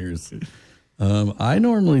 27 years. I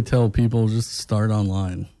normally tell people just start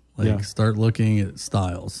online, start looking at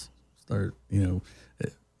styles. I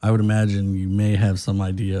would imagine you may have some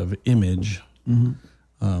idea of image. Mm-hmm.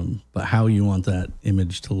 But how you want that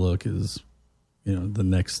image to look is, the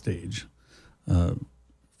next stage.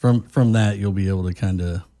 From that, you'll be able to kind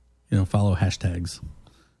of, follow hashtags.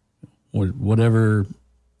 Whatever,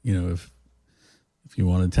 if you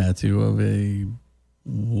want a tattoo of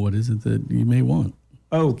what is it that you may want?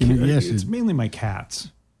 Oh, it's mainly my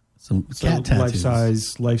cats. Some cat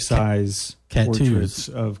tattoos. Life size portraits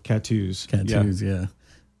of tattoos. Yeah.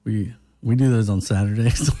 We do those on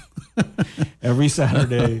Saturdays. Every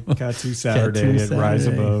Saturday, Tattoo Saturday at Rise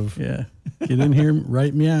Above. Yeah. Get in here,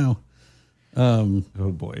 write meow. Oh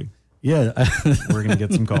boy. Yeah. We're going to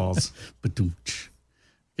get some calls.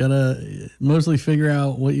 Gotta mostly figure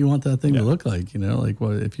out what you want that thing to look like, like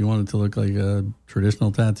what if you want it to look like a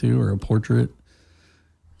traditional tattoo or a portrait,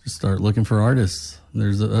 just start looking for artists.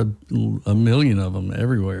 There's a million of them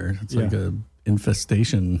everywhere. It's like a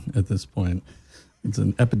infestation at this point. It's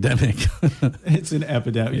an epidemic. It's an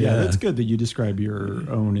epidemic. Yeah, that's good that you describe your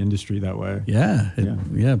own industry that way. Yeah,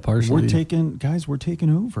 partially. We're taking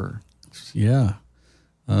over. Yeah.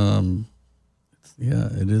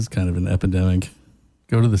 It is kind of an epidemic.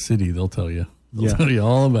 Go to the city, they'll tell you. They'll tell you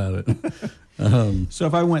all about it. So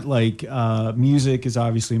if I went music is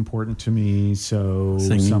obviously important to me. So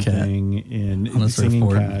singing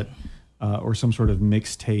cat or some sort of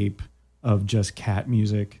mixtape of just cat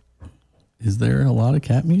music. Is there a lot of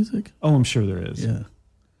cat music? Oh, I'm sure there is. Yeah.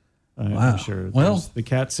 I'm sure. There's the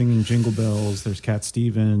cat singing Jingle Bells. There's Cat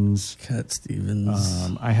Stevens.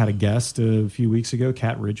 I had a guest a few weeks ago,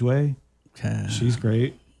 Cat Ridgway. She's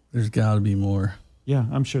great. There's got to be more. Yeah,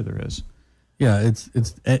 I'm sure there is. Yeah, it's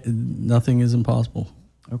nothing is impossible.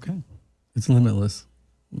 Okay. It's limitless.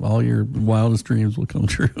 All your wildest dreams will come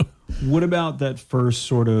true. What about that first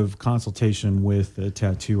sort of consultation with a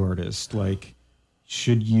tattoo artist? Like,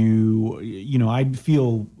 should I'd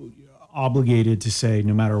feel obligated to say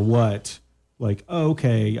no matter what, like, oh,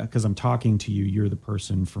 okay, because I'm talking to you, you're the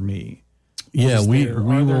person for me. Yeah,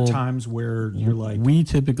 are there times where you're like... We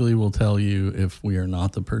typically will tell you if we are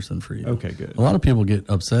not the person for you. Okay, good. A lot of people get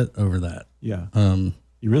upset over that. Yeah.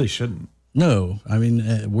 You really shouldn't. No. I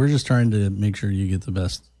mean, we're just trying to make sure you get the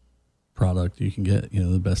best product you can get,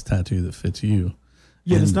 the best tattoo that fits you.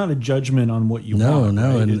 Yeah, it's not a judgment on what you want.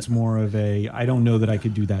 No. Right? It's more of I don't know that I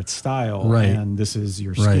could do that style, right, and this is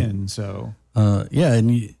your skin, so... Yeah,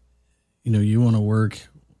 and you want to work...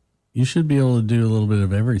 You should be able to do a little bit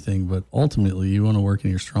of everything, but ultimately you want to work in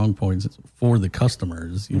your strong points for the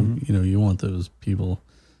customers. You want those people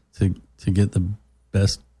to get the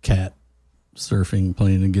best cat surfing,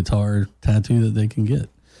 playing a guitar tattoo that they can get.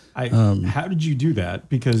 How did you do that?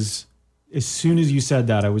 Because as soon as you said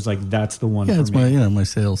that, I was like, that's the one. Yeah, for me. my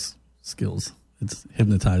sales skills. It's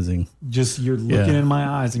hypnotizing. Just you're looking in my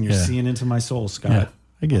eyes and you're seeing into my soul, Scott. Yeah,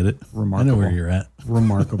 I get it. Remarkable. I know where you're at.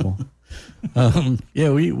 Remarkable.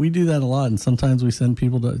 We do that a lot, and sometimes we send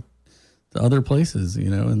people to other places,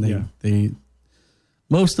 and they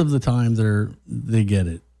most of the time they get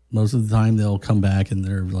it. Most of the time they'll come back and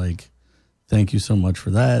they're like, thank you so much for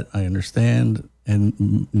that. I understand.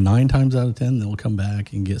 And 9 times out of 10, they'll come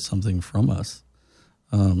back and get something from us.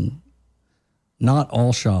 Not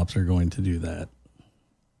all shops are going to do that,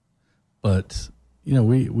 but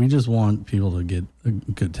we just want people to get a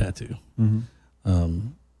good tattoo. Mm-hmm.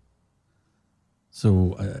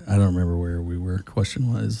 So I don't remember where we were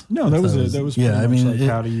question wise. No, that was yeah. I mean,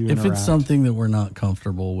 how do you if interact? it's something that we're not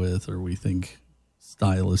comfortable with, or we think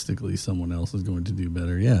stylistically someone else is going to do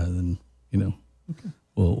better, then okay.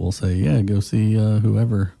 we'll say go see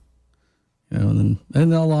whoever, and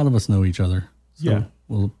a lot of us know each other. So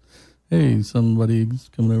hey, somebody's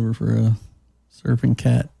coming over for a surfing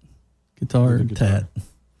cat guitar tat.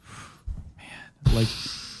 Man, like.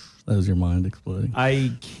 That was your mind exploding.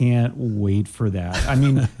 I can't wait for that. I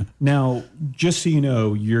mean, now, just so you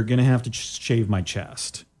know, you're going to have to shave my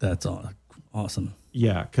chest. That's awesome.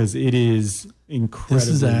 Yeah, because it is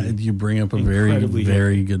incredibly... You bring up a very,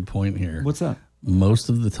 very good point here. What's that? Most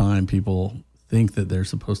of the time, people think that they're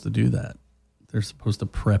supposed to do that. They're supposed to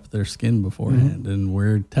prep their skin beforehand, and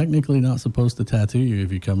we're technically not supposed to tattoo you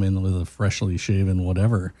if you come in with a freshly shaven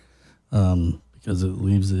whatever, because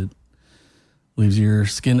it leaves your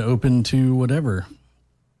skin open to whatever.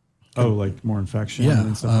 Oh, like more infection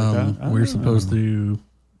and stuff like that? We're supposed to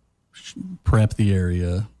prep the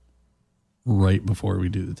area right before we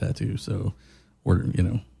do the tattoo. So,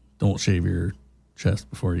 don't shave your chest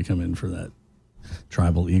before you come in for that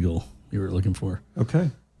tribal eagle you were looking for. Okay.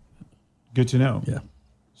 Good to know. Yeah.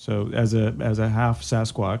 So as a half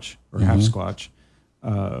Sasquatch or half Squatch,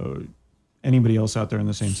 anybody else out there in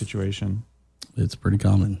the same situation? It's pretty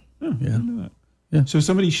common. Oh, yeah. I didn't know that. Yeah. So if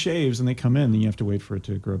somebody shaves and they come in, then you have to wait for it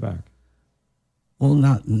to grow back. Well,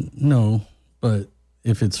 no, but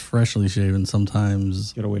if it's freshly shaven,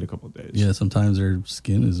 sometimes Gotta wait a couple of days. yeah, sometimes their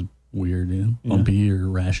skin is weird, bumpy or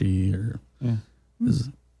rashy or. Yeah.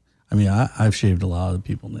 I mean, I've shaved a lot of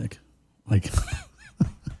people, Nick. Like,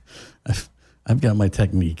 I've got my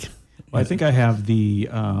technique. Well, I think I have the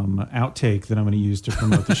outtake that I'm going to use to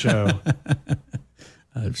promote the show.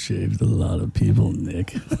 I've shaved a lot of people,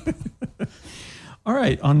 Nick. All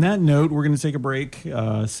right. On that note, we're going to take a break.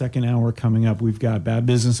 Second hour coming up. We've got bad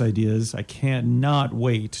business ideas. I cannot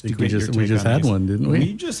wait to get your take we just on had these. one, didn't we?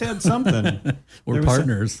 We just had something. We're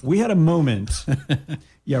partners. We had a moment.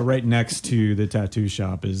 Yeah, right next to the tattoo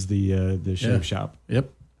shop is the shave shop.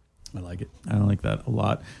 Yep. I like it. I like that a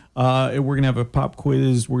lot. We're going to have a pop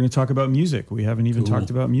quiz. We're going to talk about music. We haven't even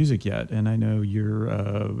talked about music yet. And I know you're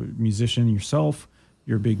a musician yourself.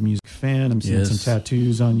 You're a big music fan. I'm seeing some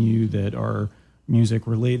tattoos on you that are music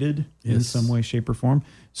related in some way, shape, or form.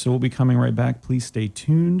 So we'll be coming right back. Please stay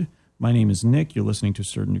tuned. My name is Nick. You're listening to A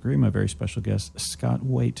Certain Degree. My very special guest, Scott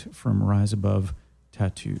White from Rise Above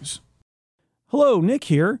Tattoos. Hello, Nick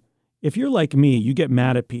here. If you're like me, you get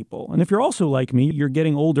mad at people. And if you're also like me, you're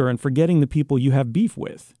getting older and forgetting the people you have beef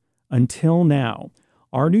with. Until now.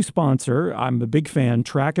 Our new sponsor, I'm a big fan,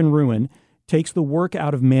 Track and Ruin, takes the work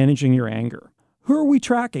out of managing your anger. Who are we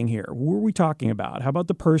tracking here? Who are we talking about? How about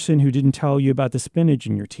the person who didn't tell you about the spinach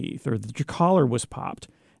in your teeth or that your collar was popped?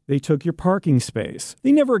 They took your parking space.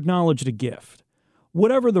 They never acknowledged a gift.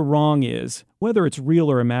 Whatever the wrong is, whether it's real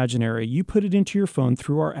or imaginary, you put it into your phone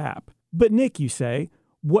through our app. But Nick, you say,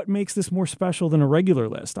 what makes this more special than a regular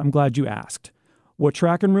list? I'm glad you asked. What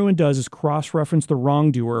Track and Ruin does is cross-reference the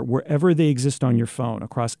wrongdoer wherever they exist on your phone,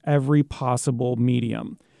 across every possible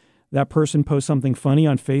medium. That person posts something funny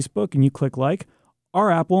on Facebook and you click like, our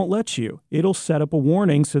app won't let you. It'll set up a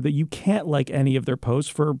warning so that you can't like any of their posts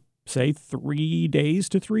for, say, 3 days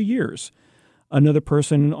to 3 years. Another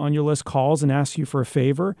person on your list calls and asks you for a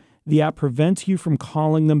favor. The app prevents you from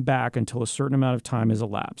calling them back until a certain amount of time has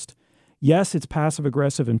elapsed. Yes, it's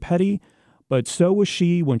passive-aggressive and petty, but so was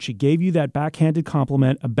she when she gave you that backhanded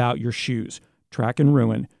compliment about your shoes. Track and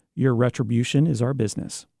Ruin. Your retribution is our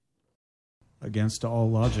business. Against All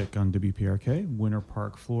Logic on WPRK, Winter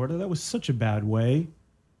Park, Florida. That was such a bad way.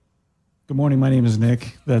 Good morning. My name is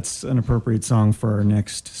Nick. That's an appropriate song for our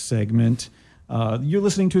next segment. You're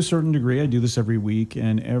listening to A Certain Degree. I do this every week,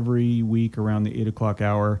 and every week around the 8 o'clock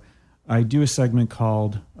hour, I do a segment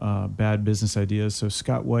called Bad Business Ideas. So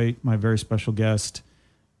Scott White, my very special guest,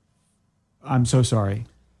 I'm so sorry.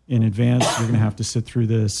 In advance, you're going to have to sit through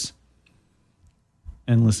this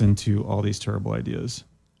and listen to all these terrible ideas.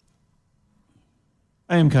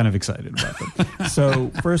 I am kind of excited about them.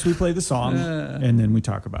 So first we play the song, and then we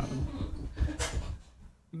talk about them.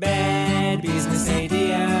 Bad business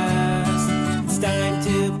ideas. It's time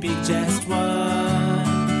to pick just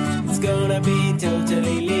one. It's gonna be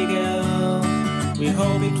totally legal. We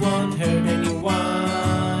hope it won't hurt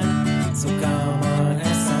anyone. So come on,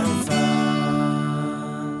 have some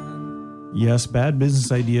fun. Yes, Bad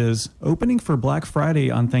Business Ideas. Opening for Black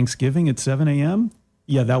Friday on Thanksgiving at 7 a.m.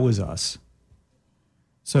 Yeah, that was us.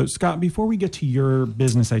 So, Scott, before we get to your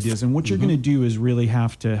business ideas, and what you're going to do is really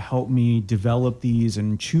have to help me develop these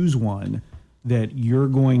and choose one that you're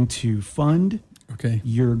going to fund,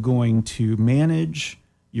 you're going to manage,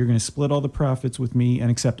 you're going to split all the profits with me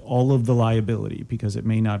and accept all of the liability because it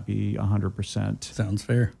may not be 100% Sounds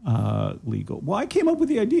fair. Legal. Well, I came up with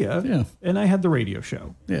the idea, and I had the radio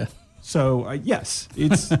show. Yeah. So, yes,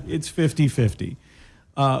 it's 50-50.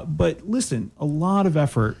 But listen, a lot of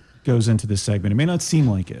effort goes into this segment. It may not seem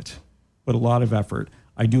like it, but a lot of effort.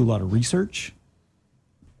 I do a lot of research,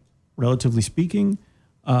 relatively speaking.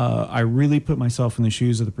 I really put myself in the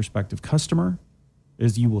shoes of the prospective customer.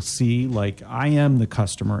 As you will see, like I am the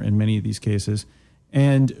customer in many of these cases.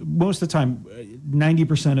 And most of the time,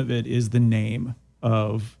 90% of it is the name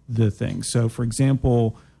of the thing. So for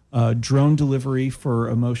example, drone delivery for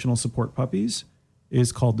emotional support puppies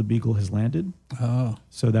is called The Beagle Has Landed. Oh.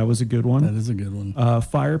 So that was a good one. That is a good one.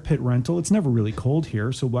 Fire pit rental. It's never really cold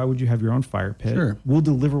here, so why would you have your own fire pit? Sure. We'll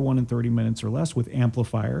deliver one in 30 minutes or less with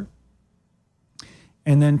amplifier.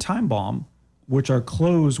 And then Time Bomb, which are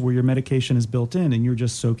clothes where your medication is built in and you're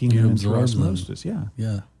just soaking them into osmosis. Yeah.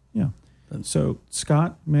 Yeah. Yeah. So,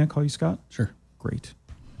 Scott, may I call you Scott? Sure. Great.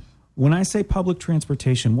 When I say public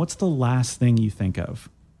transportation, what's the last thing you think of?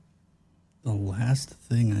 The last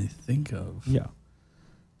thing I think of? Yeah.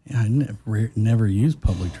 Yeah, I never use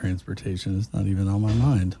public transportation. It's not even on my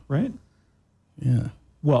mind. Right? Yeah.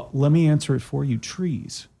 Well, let me answer it for you.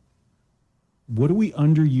 Trees. What are we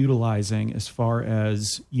underutilizing as far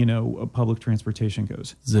as, public transportation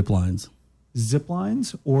goes? Zip lines. zip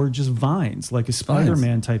lines or just vines, like a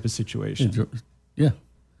Spider-Man type of situation. Yeah.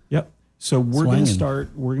 Yep. So we're going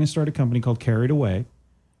to start a company called Carried Away,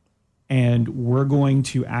 and we're going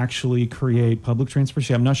to actually create public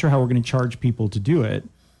transportation. I'm not sure how we're going to charge people to do it,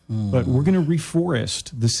 but we're going to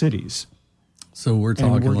reforest the cities. So we're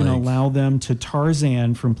talking, and we're going to allow them to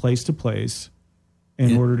Tarzan from place to place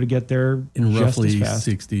in order to get there in just roughly as fast.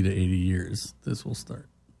 60 to 80 years. This will start.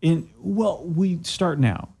 We start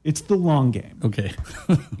now. It's the long game. Okay.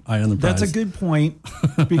 Eye on the prize. That's a good point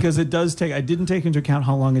because it does take, I didn't take into account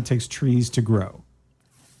how long it takes trees to grow.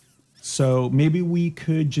 So maybe we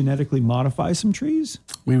could genetically modify some trees.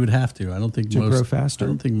 We would have to. I don't think to grow faster. I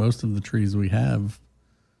don't think most of the trees we have,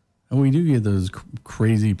 and we do get those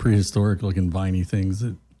crazy prehistoric looking viney things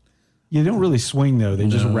that. Yeah, they don't really swing though. They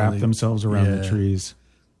just wrap themselves around the trees.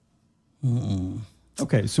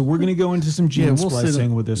 Okay, so we're going to go into some gene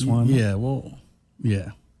splicing with this one. Yeah, well,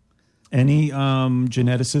 yeah. Any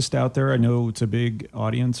geneticists out there? I know it's a big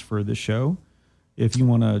audience for this show. If you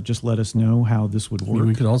want to just let us know how this would work.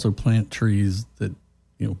 We could also plant trees that,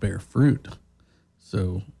 bear fruit.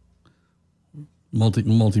 So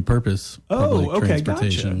multi-purpose public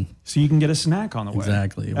transportation. Gotcha. So you can get a snack on the way.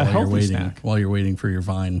 Exactly. While you're waiting for your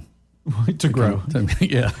vine to grow.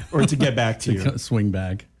 Yeah. Or to get back to you. Swing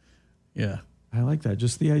back. Yeah. I like that.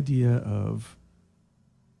 Just the idea of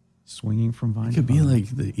swinging from vine to vine. It could be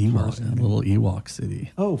like the Ewok, a little Ewok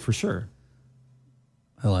city. Oh, for sure.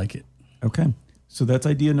 I like it. Okay. So that's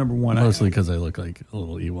idea number one. Mostly because I look like a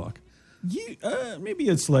little Ewok. Maybe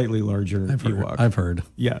a slightly larger Ewok. I've heard.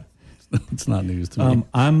 Yeah. It's not news to me.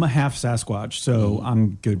 I'm a half Sasquatch, so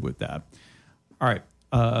I'm good with that. All right.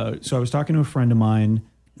 So I was talking to a friend of mine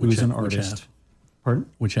who's an artist. Which half? Pardon?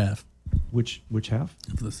 Which half? Which half?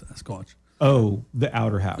 Of the Sasquatch. Oh, the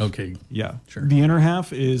outer half. Okay. Yeah. Sure. The inner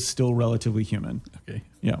half is still relatively human. Okay.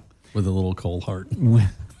 Yeah. With a little cold heart.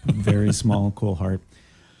 Very small, cool heart.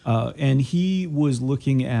 And he was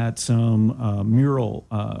looking at some mural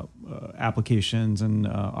applications and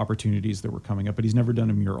opportunities that were coming up, but he's never done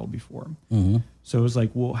a mural before. Mm-hmm. So it was like,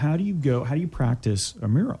 well, how do you practice a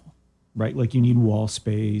mural? Right? Like you need wall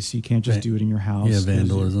space. You can't just do it in your house. Yeah,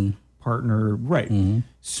 vandalism. Partner. Right. Mm-hmm.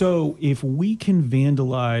 So if we can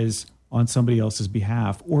vandalize on somebody else's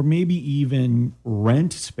behalf, or maybe even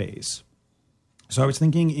rent space. So I was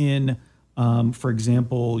thinking for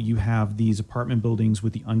example, you have these apartment buildings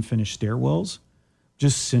with the unfinished stairwells,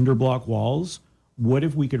 just cinder block walls. What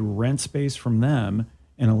if we could rent space from them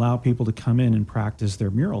and allow people to come in and practice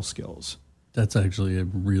their mural skills? That's actually a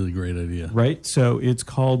really great idea. Right? So it's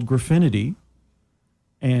called Graffinity.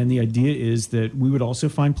 And the idea is that we would also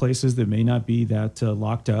find places that may not be that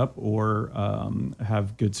locked up or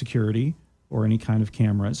have good security or any kind of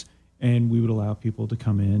cameras. And we would allow people to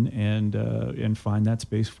come in and find that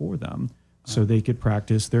space for them so they could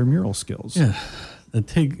practice their mural skills. Yeah,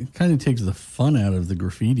 it kind of takes the fun out of the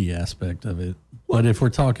graffiti aspect of it. But if we're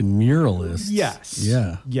talking muralists, yes,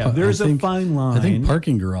 yeah, there's a fine line. I think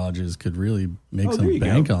parking garages could really make some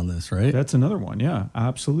bank on this, right? That's another one. Yeah,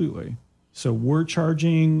 absolutely. So we're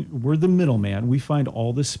the middleman. We find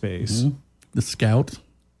all the space. Mm-hmm. The scout.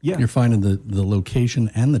 Yeah, you're finding the location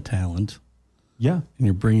and the talent. Yeah, and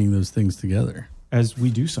you're bringing those things together, as we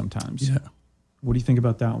do sometimes. Yeah. What do you think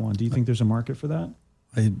about that one? Do you think there's a market for that?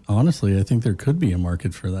 I think there could be a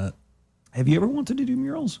market for that. Have you ever wanted to do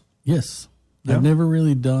murals? Yes. Yeah. I've never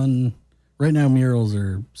really done. Right now, murals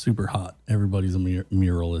are super hot. Everybody's a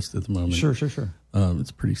muralist at the moment. Sure.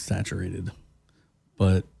 It's pretty saturated.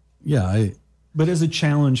 But yeah, But as a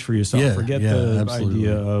challenge for yourself, forget the absolutely.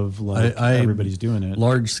 idea of everybody's doing it.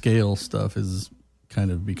 Large scale stuff is kind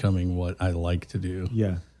of becoming what I like to do.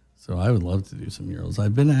 Yeah. So I would love to do some murals.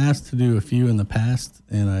 I've been asked to do a few in the past,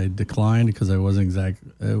 and I declined because I wasn't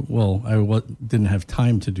didn't have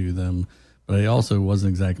time to do them, but I also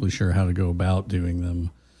wasn't exactly sure how to go about doing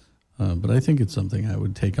them. But I think it's something I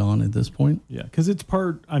would take on at this point. Yeah, because it's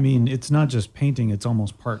it's not just painting; it's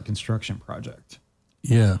almost part construction project.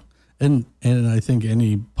 Yeah, and I think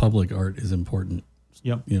any public art is important.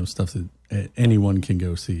 Yep. Stuff that anyone can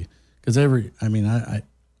go see, because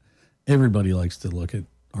everybody likes to look at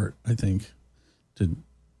art, I think, to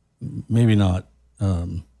maybe not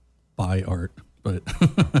buy art, but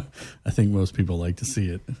I think most people like to see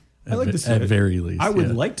it. I like to see it. At very least. I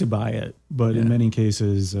would like to buy it, but in many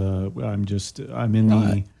cases, I'll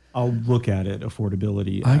look at it,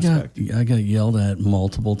 affordability aspect. I got yelled at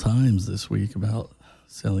multiple times this week about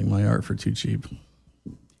selling my art for too cheap.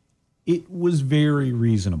 It was very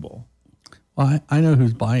reasonable. Well, I know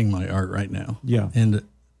who's buying my art right now. Yeah. And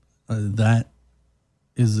that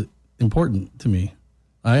is important to me.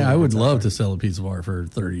 I would love to sell a piece of art for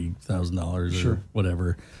 $30,000 Sure. or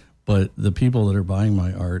whatever, but the people that are buying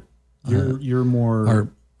my art You're more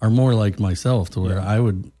are more like myself, to where I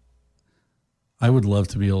would love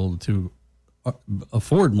to be able to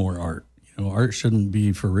afford more art. You know, art shouldn't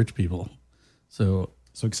be for rich people. So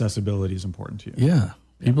accessibility is important to you. yeah,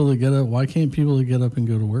 people that get up. Why can't people that get up and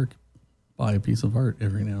go to work buy a piece of art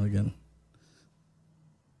every now and again?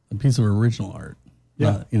 A piece of original art.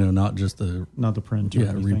 Yeah. Not just the Not the print. Or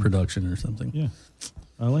anything. reproduction or something. Yeah,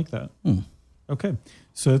 I like that. Okay,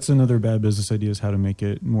 so that's another bad business idea, is how to make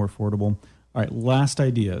it more affordable. All right, last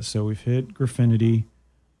idea. So we've hit Graffinity,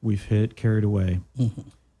 we've hit Carried Away. Mm-hmm.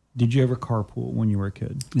 Did you ever carpool when you were a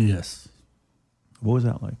kid? Yes. What was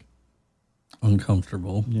that like?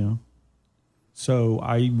 Uncomfortable. Yeah. So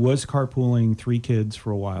I was carpooling 3 kids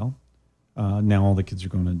for a while. Now all the kids are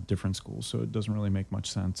going to different schools, so it doesn't really make much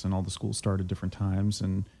sense. And all the schools start at different times.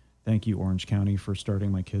 And thank you, Orange County, for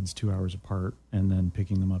starting my kids 2 hours apart and then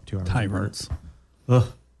picking them up 2 hours Tyrants. apart. Ugh,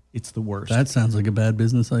 it's the worst. That sounds like a bad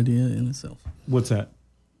business idea in itself. What's that?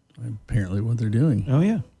 Apparently what they're doing. Oh,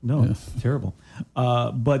 yeah. No, terrible.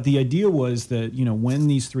 But the idea was that, when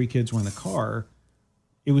these 3 kids were in the car,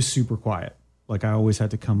 it was super quiet. Like, I always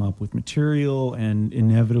had to come up with material, and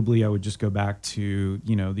inevitably I would just go back to,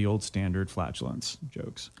 the old standard flatulence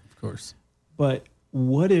jokes. Of course. But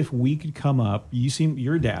what if we could come up,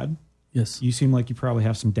 you're a dad. Yes. You seem like you probably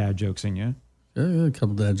have some dad jokes in you. Yeah, a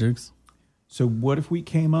couple dad jokes. So what if we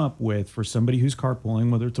came up with, for somebody who's carpooling,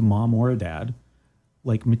 whether it's a mom or a dad,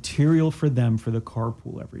 like material for them for the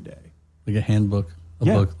carpool every day? Like a handbook,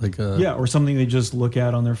 book, like a or something they just look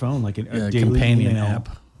at on their phone, like a daily companion email, app.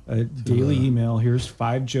 A daily email. Here's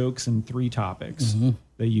 5 jokes and 3 topics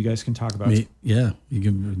that you guys can talk about. Yeah, you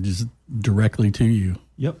can just directly to you.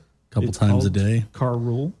 Yep, a couple It's times a called day. Car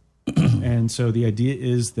Rule. And so the idea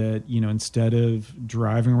is that, instead of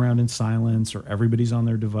driving around in silence or everybody's on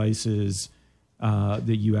their devices,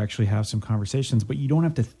 that you actually have some conversations, but you don't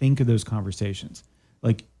have to think of those conversations.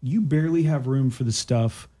 Like, you barely have room for the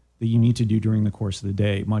stuff that you need to do during the course of the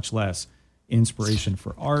day, much less inspiration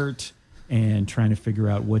for art and trying to figure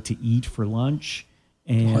out what to eat for lunch.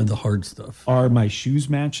 And The hard stuff. are my shoes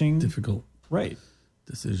matching? Difficult Right.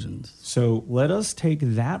 decisions. So let us take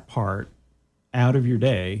that part out of your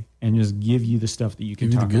day and just give you the stuff that you can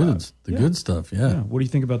Give you talk the goods, about. the good stuff. Yeah. What do you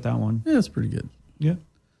think about that one? Yeah, it's pretty good. Yeah.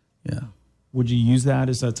 Yeah. Would you use that?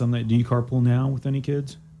 Is that something? Do you carpool now with any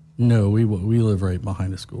kids? No, we live right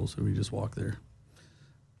behind a school, so we just walk there.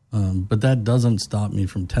 But that doesn't stop me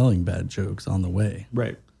from telling bad jokes on the way.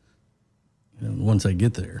 Right. Once I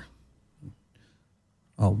get there,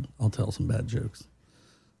 I'll tell some bad jokes.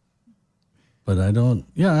 But I don't.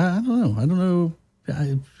 Yeah, I don't know.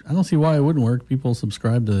 I don't see why it wouldn't work. People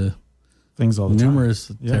subscribe to Things all the time.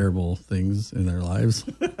 numerous terrible things in their lives.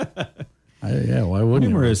 Why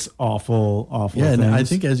wouldn't Numerous awful it? Yeah, things. and I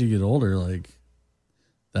think as you get older, like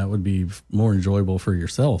that would be more enjoyable for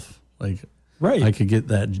yourself. Like, right. I could get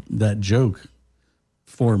that joke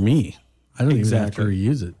for me. I don't even have to Exactly.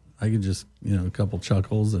 reuse it. I could just a couple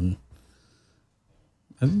chuckles and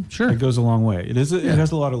sure. It goes a long way. It has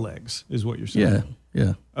a lot of legs, is what you're saying.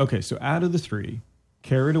 Yeah. Okay, so out of the 3,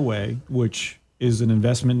 Carried Away, which is an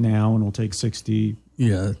investment now and will take 60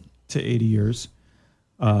 Yeah. to 80 years.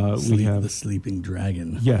 We have the Sleeping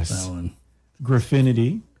Dragon. Yes. That one.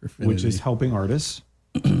 Graffinity, Graffinity. which is helping artists,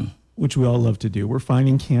 which we all love to do. We're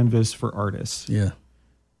finding canvas for artists. Yeah.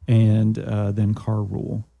 And then Car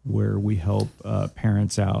Rule, where we help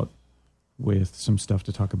parents out with some stuff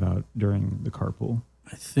to talk about during the carpool.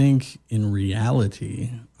 I think in reality,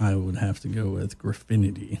 I would have to go with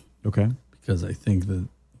Graffinity Okay. because I think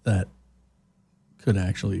that could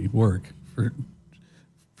actually work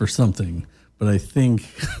for something. But I think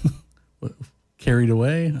Carried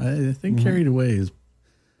Away, I think Carried Away is,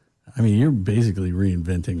 you're basically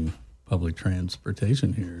reinventing public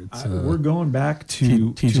transportation here. It's, We're going back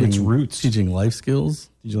to its roots. Teaching life skills.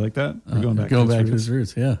 Did you like that? We're Going back to its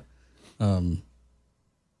roots. Yeah.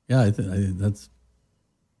 I think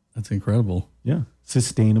that's incredible. Yeah.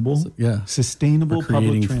 Sustainable. Yeah. Sustainable For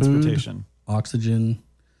creating public transportation. Food, oxygen,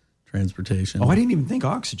 transportation. Oh, I didn't even think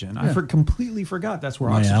oxygen. I completely forgot that's where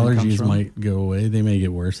My oxygen comes allergies from. might go away. They may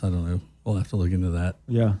get worse. I don't know. We'll have to look into that.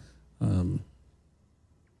 Yeah.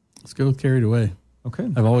 Let's go with Carried Away. Okay.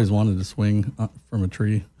 I've always wanted to swing from a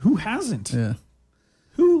tree. Who hasn't? Yeah.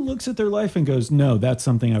 Who looks at their life and goes, no, that's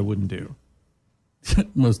something I wouldn't do?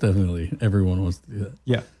 Most definitely. Everyone wants to do that.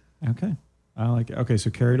 Yeah. Okay. I like it. Okay,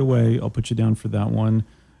 so Carried Away. I'll put you down for that one.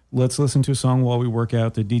 Let's listen to a song while we work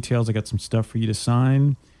out the details. I got some stuff for you to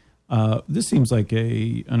sign. This seems like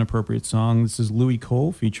an appropriate song. This is Louis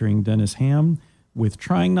Cole featuring Dennis Ham. with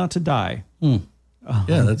Trying Not to Die.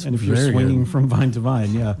 Yeah, that's And if you're very swinging good. from vine to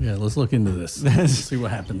vine, yeah. Yeah, let's look into this. Let's see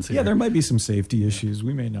what happens here. Yeah, there might be some safety issues.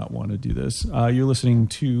 We may not want to do this. You're listening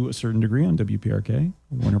to A Certain Degree on WPRK,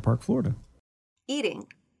 Winter Park, Florida. Eating,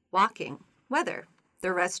 walking, weather, the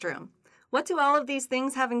restroom. What do all of these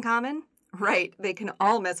things have in common? Right, they can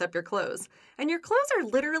all mess up your clothes. And your clothes are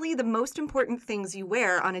literally the most important things you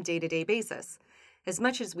wear on a day-to-day basis. As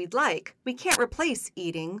much as we'd like, we can't replace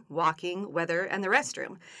eating, walking, weather, and the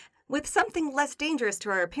restroom with something less dangerous to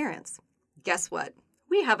our appearance. Guess what?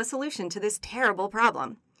 We have a solution to this terrible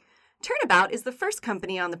problem. Turnabout is the first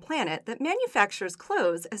company on the planet that manufactures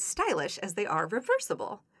clothes as stylish as they are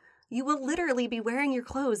reversible. You will literally be wearing your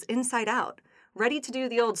clothes inside out, ready to do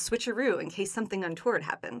the old switcheroo in case something untoward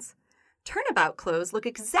happens. Turnabout clothes look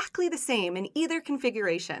exactly the same in either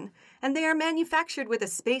configuration, and they are manufactured with a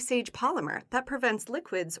space-age polymer that prevents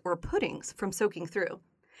liquids or puddings from soaking through.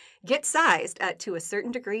 Get sized at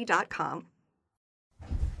toacertaindegree.com.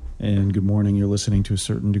 And good morning. You're listening to A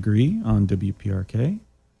Certain Degree on WPRK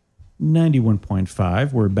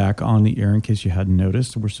 91.5. We're back on the air in case you hadn't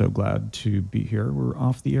noticed. We're so glad to be here. We're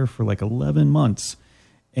off the air for like 11 months.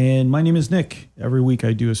 And my name is Nick. Every week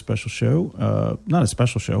I do a special show. Not a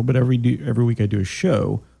special show, but every week I do a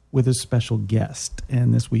show with a special guest.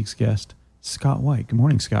 And this week's guest, Scott White. Good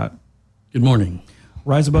morning, Scott. Good morning.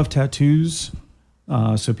 Rise Above Tattoos.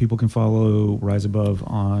 So people can follow Rise Above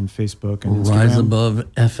on Facebook and Instagram. Rise Above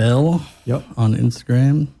FL Yep. on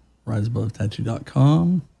Instagram.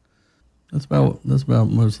 RiseAboveTattoo.com. That's about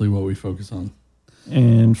mostly what we focus on.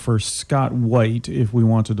 And for Scott White, if we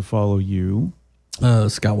wanted to follow you,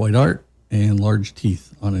 Scott White Art and Large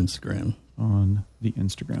Teeth on Instagram. on the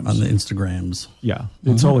Instagrams. On the Instagrams. Yeah,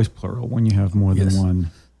 it's always plural when you have more than Yes,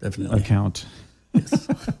 one definitely. account.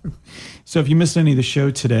 So if you missed any of the show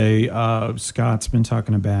today, Scott's been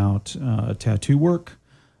talking about tattoo work,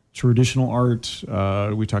 traditional art.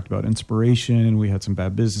 We talked about inspiration. We had some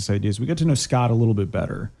bad business ideas. We got to know Scott a little bit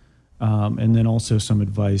better. And then also some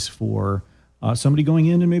advice for somebody going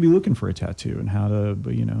in and maybe looking for a tattoo and how to,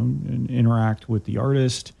 interact with the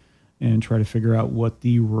artist and try to figure out what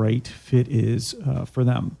the right fit is for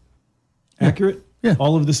them. Accurate? Yeah.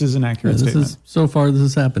 All of this is an accurate statement. So far, this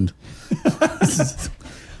has happened.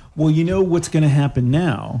 Well, you know what's going to happen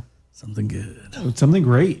now? Something good. Something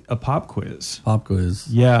great, a pop quiz. Pop quiz.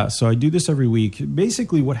 Yeah, so I do this every week.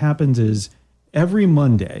 Basically, what happens is every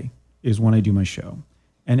Monday is when I do my show.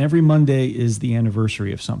 And every Monday is the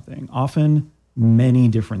anniversary of something, often many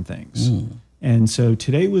different things. And so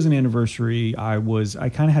today was an anniversary. I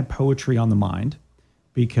kind of had poetry on the mind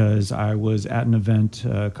because I was at an event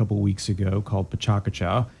a couple of weeks ago called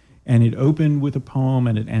Pachakacha, and it opened with a poem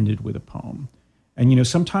and it ended with a poem. And,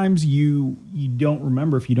 sometimes you don't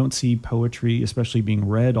remember if you don't see poetry, especially being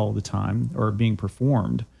read all the time or being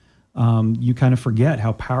performed, you kind of forget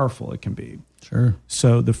how powerful it can be. Sure.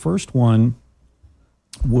 So the first one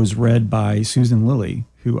was read by Susan Lilly,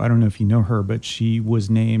 who I don't know if you know her, but she was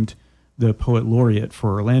named the Poet Laureate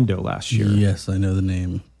for Orlando last year. Yes, I know the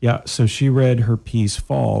name. Yeah, so she read her piece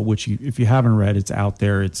Fall, which if you haven't read, it's out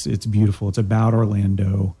there. It's beautiful. It's about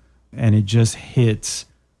Orlando, and it just hits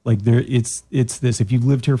like it's this. If you've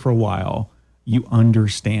lived here for a while, you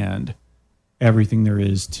understand everything there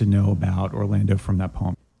is to know about Orlando from that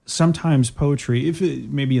poem. Sometimes poetry, if it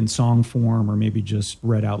maybe in song form or maybe just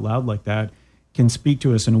read out loud like that, can speak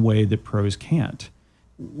to us in a way that prose can't.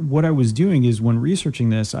 What I was doing is when researching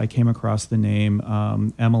this, I came across the name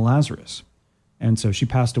Emma Lazarus. And so she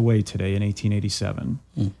passed away today in 1887.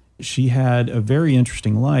 She had a very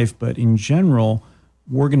interesting life, but in general,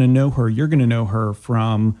 you're going to know her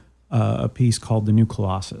from a piece called The New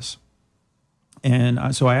Colossus.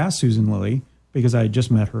 And so I asked Susan Lilly, because I had just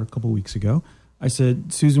met her a couple of weeks ago, I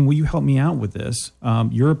said, Susan, will you help me out with this?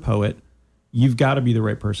 You're a poet. You've got to be the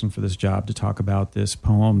right person for this job to talk about this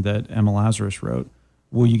poem that Emma Lazarus wrote.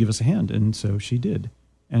 Will you give us a hand? And so she did.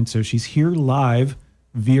 And so she's here live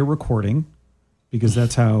via recording, because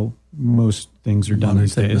that's how most things are done Modern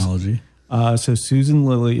these days. technology. So Susan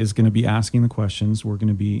Lilly is going to be asking the questions. We're going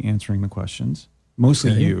to be answering the questions.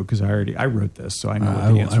 Mostly Okay. you, because I wrote this, so I know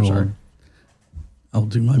what the answers are. I'll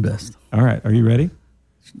do my best. All right. Are you ready?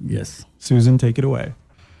 Yes. Susan, take it away.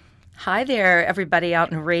 Hi there, everybody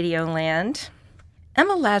out in Radio Land.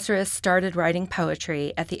 Emma Lazarus started writing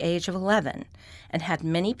poetry at the age of 11 and had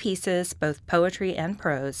many pieces, both poetry and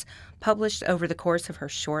prose, published over the course of her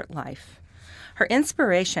short life. Her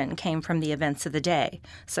inspiration came from the events of the day,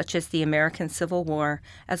 such as the American Civil War,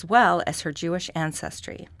 as well as her Jewish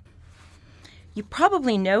ancestry. You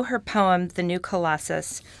probably know her poem, The New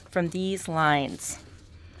Colossus, from these lines.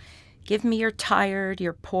 Give me your tired,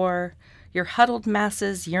 your poor, your huddled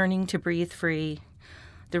masses yearning to breathe free,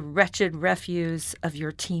 the wretched refuse of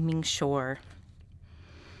your teeming shore.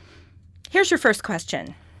 Here's your first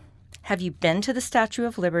question. Have you been to the Statue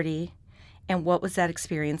of Liberty, and what was that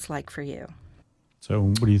experience like for you? So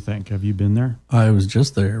what do you think? Have you been there? I was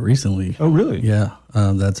just there recently. Oh, really? Yeah.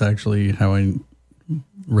 That's actually how I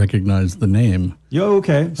recognized the name. Yo,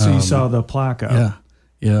 okay. So you saw the plaque up. Yeah.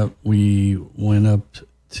 Yeah. We went up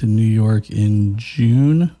to New York in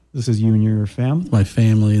June. This is you and your family? My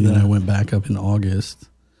family, and then I went back up in August.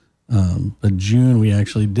 But June, we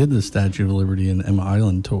actually did the Statue of Liberty and Emma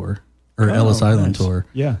Island tour, or Ellis Island tour.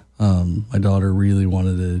 Yeah. My daughter really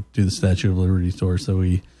wanted to do the Statue of Liberty tour, so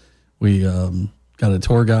we got a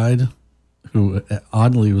tour guide who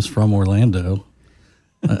oddly was from Orlando.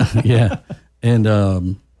 Yeah, and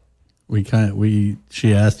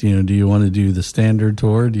she asked, do you want to do the standard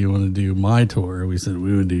tour? Do you want to do my tour? We said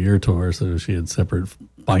we would do your tour, so she had separate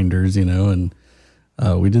binders, and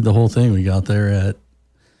we did the whole thing. We got there at,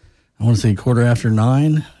 I want to say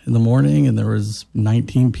 9:15 in the morning, and there was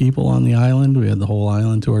 19 people on the island. We had the whole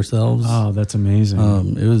island to ourselves. Oh, that's amazing.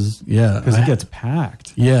 It was, yeah. Because it gets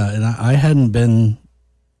packed. Yeah, and I hadn't been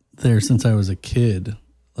there since I was a kid.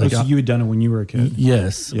 So you had done it when you were a kid?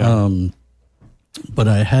 Yes. Yeah. But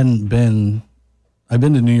I hadn't been, I've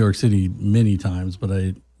been to New York City many times, but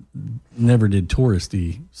I never did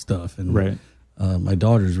touristy stuff. And right. My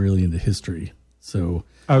daughter's really into history. So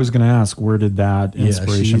I was going to ask, where did that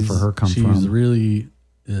inspiration for her come from? She's really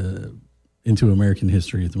into American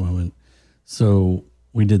history at the moment. So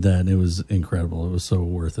we did that, and it was incredible. It was so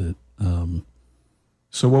worth it.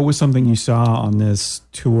 So what was something you saw on this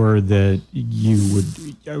tour that you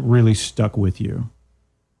would really stuck with you?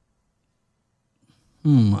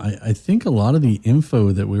 I think a lot of the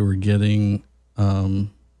info that we were getting,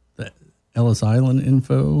 the Ellis Island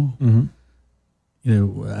info, mm-hmm.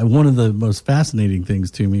 One of the most fascinating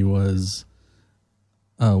things to me was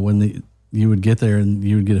when you would get there and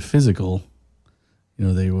you would get a physical,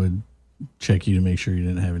 they would check you to make sure you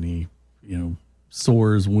didn't have any,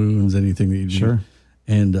 sores, wounds, anything that you Sure.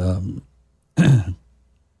 And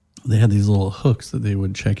they had these little hooks that they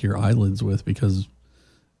would check your eyelids with because,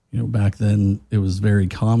 back then it was very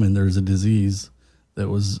common. There's a disease that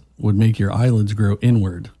would make your eyelids grow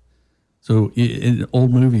inward. So in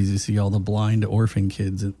old movies, you see all the blind orphan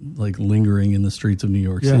kids lingering in the streets of New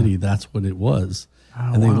York City. That's what it was.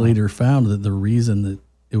 Oh, and they later found that the reason that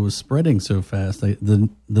it was spreading so fast, the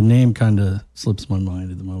name kind of slips my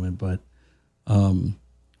mind at the moment, but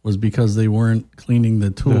was because they weren't cleaning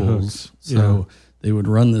the tools. So they would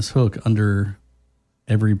run this hook under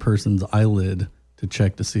every person's eyelid to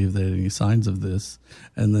check to see if they had any signs of this.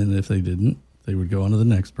 And then if they didn't, they would go on to the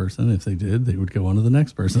next person. If they did, they would go on to the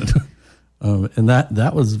next person. And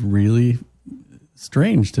that was really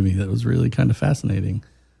strange to me. That was really kind of fascinating.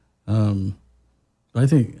 I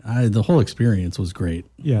think the whole experience was great.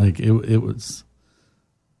 Yeah. It was,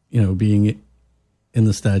 being in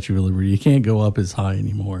the Statue of Liberty, you can't go up as high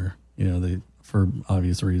anymore, for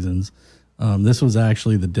obvious reasons. This was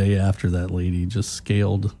actually the day after that lady just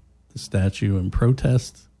scaled the statue in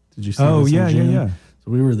protest. Did you see this in June? Yeah.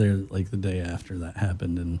 So we were there the day after that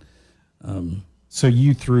happened. And, so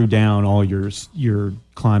you threw down all your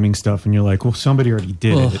climbing stuff, and you're like, well, somebody already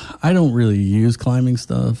did it. I don't really use climbing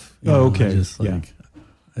stuff. Okay. I just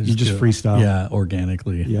you just freestyle. Yeah,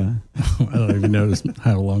 organically. Yeah. I don't even notice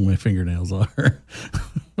how long my fingernails are.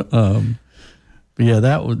 But yeah,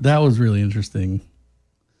 that was really interesting.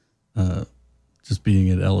 Just being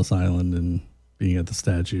at Ellis Island and being at the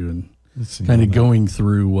statue and kind of going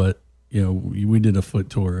through what, we did a foot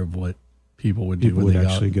tour of what people would do when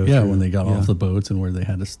they got off the boats and where they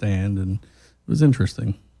had to stand, and it was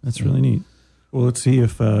interesting. That's really neat. Well, let's see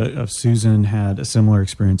if Susan had a similar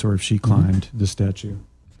experience or if she climbed the statue.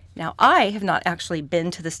 Now, I have not actually been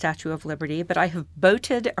to the Statue of Liberty, but I have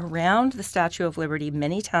boated around the Statue of Liberty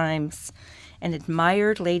many times and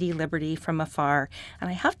admired Lady Liberty from afar. And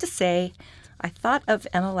I have to say, I thought of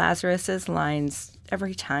Emma Lazarus's lines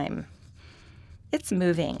every time. It's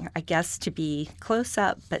moving, I guess, to be close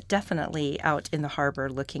up, but definitely out in the harbor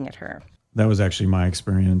looking at her. That was actually my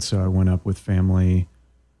experience. So I went up with family.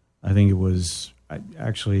 I think it was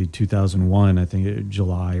actually 2001. I think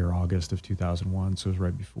July or August of 2001. So it was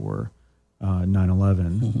right before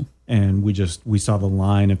 9/11. Mm-hmm. And we saw the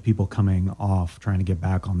line of people coming off trying to get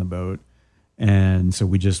back on the boat. And so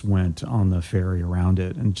we just went on the ferry around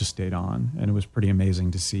it and just stayed on. And it was pretty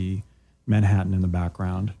amazing to see Manhattan in the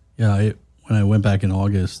background. Yeah, when I went back in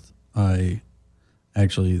August,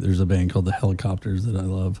 there's a band called the Helicopters that I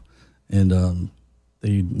love, and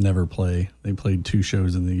they never play. They played 2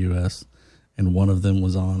 shows in the U.S., and one of them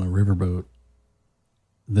was on a riverboat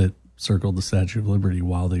that circled the Statue of Liberty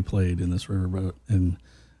while they played in this riverboat, and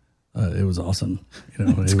it was awesome. You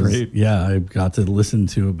know, It's great. Yeah, I got to listen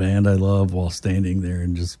to a band I love while standing there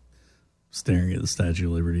and just staring at the Statue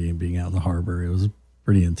of Liberty and being out in the harbor. It was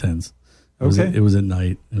pretty intense. It was at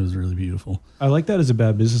night. It was really beautiful. I like that as a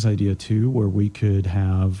bad business idea too, where we could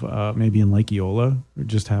have maybe in Lake Eola, or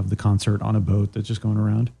just have the concert on a boat that's just going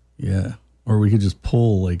around. Yeah. Or we could just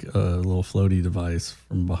pull like a little floaty device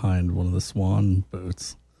from behind one of the Swan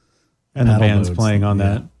boats. And the Paddle band's boats. playing on Yeah.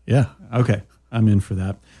 that. Yeah. Okay. I'm in for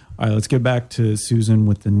that. All right, let's get back to Susan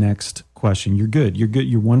with the next question. You're good. You're good.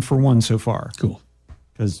 You're 1 for 1 so far. Cool.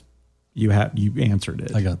 Because you answered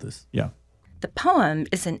it. I got this. Yeah. The poem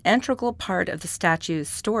is an integral part of the statue's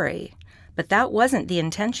story, but that wasn't the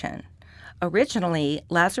intention. Originally,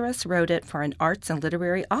 Lazarus wrote it for an arts and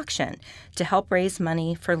literary auction to help raise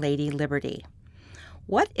money for Lady Liberty.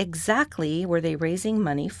 What exactly were they raising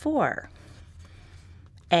money for?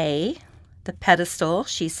 A, the pedestal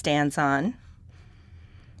she stands on.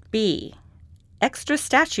 B, extra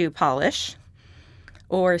statue polish.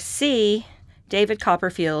 Or C, David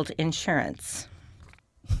Copperfield insurance.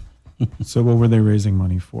 So what were they raising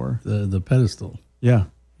money for? The pedestal. Yeah.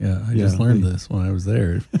 Yeah, I just learned this when I was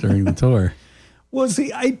there during the tour. Well,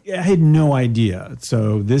 see, I had no idea.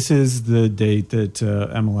 So this is the date that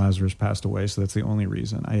Emma Lazarus passed away. So that's the only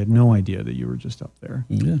reason. I had no idea that you were just up there.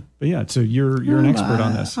 Yeah. But yeah, so you're an expert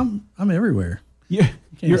on this. I'm everywhere. Yeah,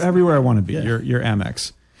 you're everywhere I want to be. Yeah. You're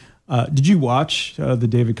Amex. Did you watch the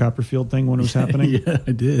David Copperfield thing when it was happening? Yeah,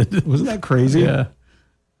 I did. Wasn't that crazy? Yeah.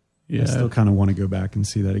 Yeah. I still kind of want to go back and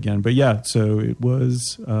see that again. But yeah, so it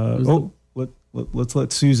was. Let's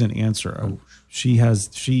let Susan answer.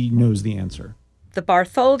 She knows the answer. The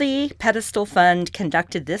Bartholdi Pedestal Fund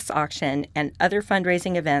conducted this auction and other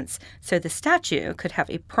fundraising events so the statue could have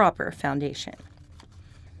a proper foundation.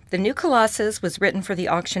 The new Colossus was written for the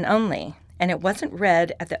auction only, and it wasn't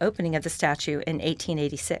read at the opening of the statue in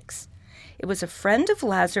 1886. It was a friend of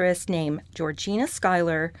Lazarus named Georgina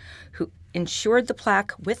Schuyler who ensured the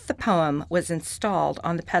plaque with the poem was installed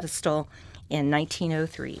on the pedestal in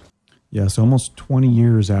 1903. Yeah, so almost 20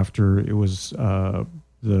 years after it was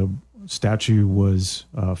the statue was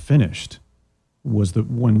finished was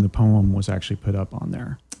when the poem was actually put up on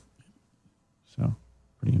there. So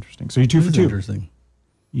pretty interesting. So you're 2 for 2. Interesting.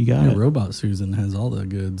 You got it. Robot Susan has all the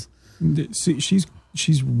goods. See,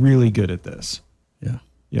 she's really good at this. Yeah.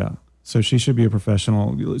 Yeah. So she should be a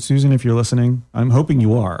professional. Susan, if you're listening, I'm hoping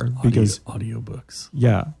you are because audiobooks.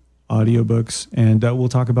 Yeah, audiobooks, and we'll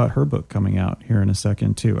talk about her book coming out here in a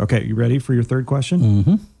second too. Okay, you ready for your third question?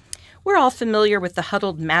 Mm-hmm. We're all familiar with the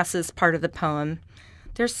huddled masses part of the poem.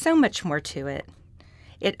 There's so much more to it.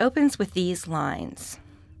 It opens with these lines.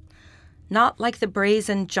 Not like the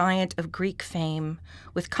brazen giant of Greek fame,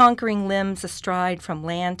 with conquering limbs astride from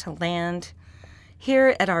land to land,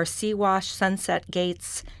 here at our sea-washed sunset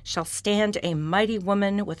gates shall stand a mighty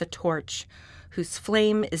woman with a torch, whose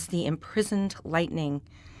flame is the imprisoned lightning,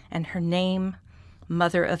 and her name,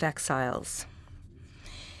 Mother of Exiles.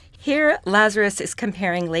 Here, Lazarus is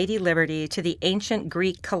comparing Lady Liberty to the ancient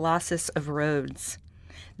Greek Colossus of Rhodes.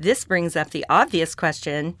 This brings up the obvious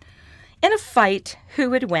question, in a fight,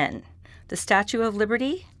 who would win, the Statue of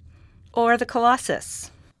Liberty or the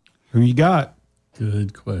Colossus? Who you got?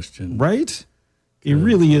 Good question. Right? It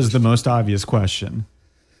really is the most obvious question.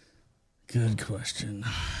 Good question.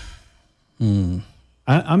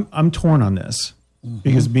 I'm torn on this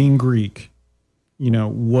because being Greek, you know,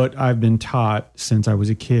 what I've been taught since I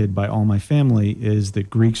was a kid by all my family is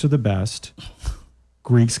that Greeks are the best.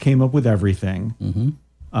 Greeks came up with everything.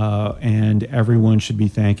 And everyone should be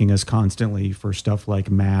thanking us constantly for stuff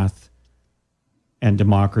like math and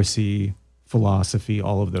democracy, philosophy,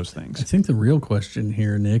 all of those things. I think the real question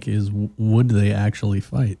here, Nick, is would they actually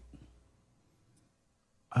fight?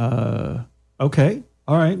 Okay.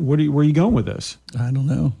 All right. Where are you going with this? I don't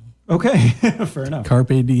know. Okay. Fair enough.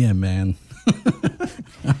 Carpe diem, man.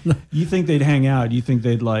 You think they'd hang out? You think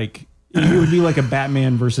they'd it would be like a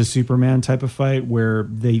Batman versus Superman type of fight where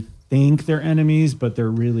they think they're enemies, but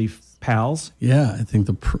they're really pals? Yeah, I think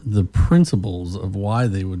the principles of why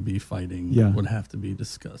they would be fighting would have to be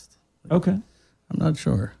discussed. Okay. I'm not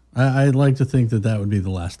sure. I'd like to think that would be the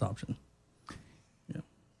last option. Yeah.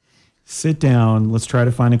 Sit down. Let's try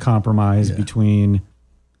to find a compromise between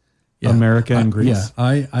America and Greece.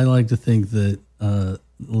 Yeah, I like to think that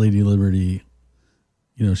Lady Liberty,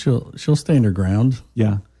 you know, she'll stand her ground.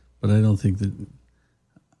 Yeah. But I don't think that,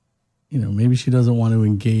 you know, maybe she doesn't want to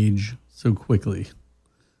engage so quickly.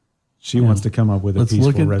 She wants to come up with a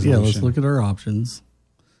peaceful resolution. Yeah, let's look at our options.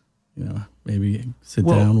 maybe sit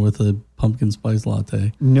down with a pumpkin spice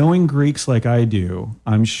latte. Knowing Greeks like I do,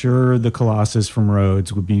 I'm sure the Colossus from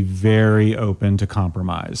Rhodes would be very open to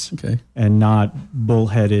compromise. Okay. And not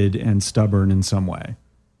bullheaded and stubborn in some way.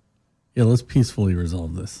 Yeah, let's peacefully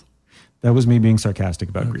resolve this. That was me being sarcastic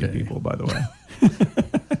about Greek people, by the way.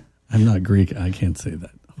 I'm not Greek. I can't say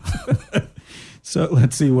that. So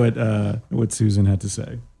let's see what Susan had to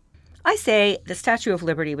say. I say the Statue of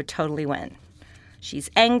Liberty would totally win. She's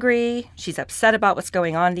angry. She's upset about what's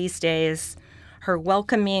going on these days. Her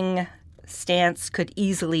welcoming stance could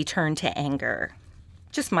easily turn to anger.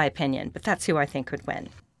 Just my opinion, but that's who I think would win.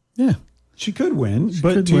 Yeah. She could win,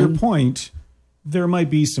 but to your point, there might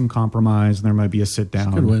be some compromise and there might be a sit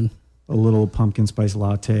down. She could win. A little pumpkin spice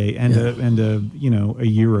latte and a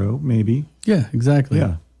euro maybe. Yeah, exactly.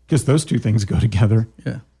 Yeah. Because those two things go together.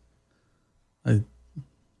 Yeah.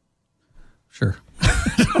 Sure.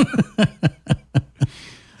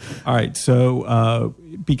 All right. So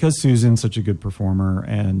because Susan's such a good performer,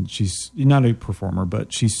 and she's not a performer,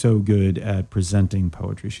 but she's so good at presenting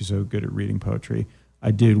poetry, she's so good at reading poetry,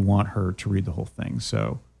 I did want her to read the whole thing.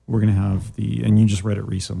 So we're going to have and you just read it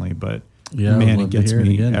recently, but man, it gets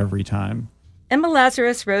me every time. Emma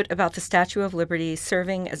Lazarus wrote about the Statue of Liberty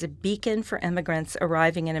serving as a beacon for immigrants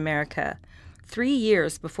arriving in America 3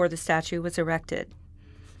 years before the statue was erected.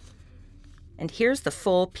 And here's the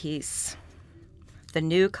full piece. The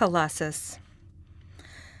new Colossus.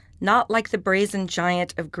 Not like the brazen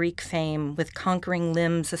giant of Greek fame, with conquering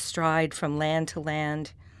limbs astride from land to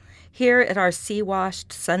land. Here at our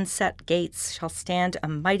sea-washed sunset gates shall stand a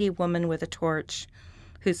mighty woman with a torch,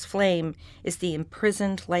 whose flame is the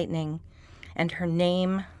imprisoned lightning, and her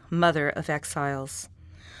name, Mother of Exiles.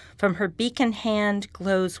 From her beacon hand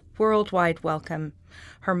glows worldwide welcome.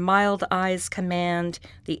 Her mild eyes command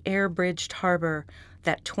the air-bridged harbor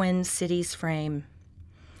that twin cities frame.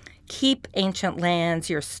 Keep, ancient lands,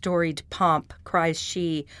 your storied pomp, cries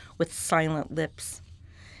she with silent lips.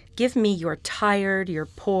 Give me your tired, your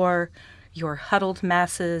poor, your huddled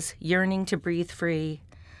masses yearning to breathe free,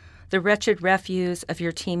 the wretched refuse of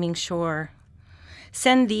your teeming shore.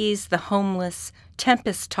 Send these, the homeless,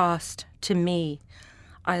 tempest-tossed, to me.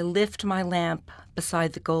 I lift my lamp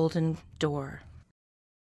beside the golden door.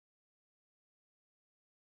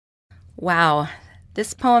 Wow,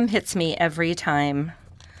 this poem hits me every time,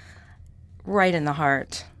 right in the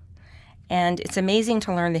heart. And it's amazing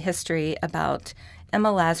to learn the history about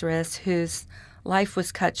Emma Lazarus, whose life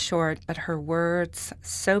was cut short, but her words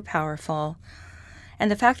so powerful. And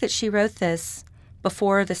the fact that she wrote this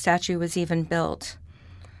before the statue was even built,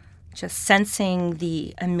 just sensing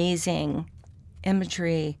the amazing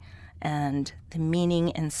imagery and the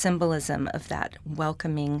meaning and symbolism of that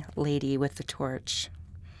welcoming lady with the torch.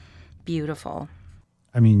 Beautiful.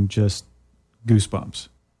 I mean, just goosebumps.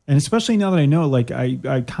 And especially now that I know, like,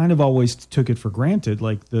 I kind of always took it for granted,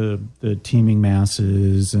 like the teeming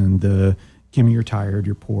masses and the give me your tired,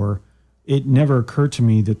 you're poor. It never occurred to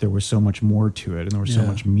me that there was so much more to it and there was so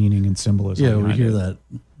much meaning and symbolism. Yeah,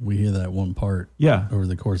 we hear that one part over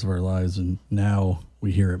the course of our lives, and now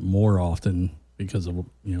we hear it more often because of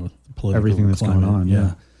the political everything that's climate. going on.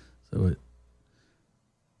 Yeah. So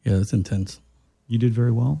it's intense. You did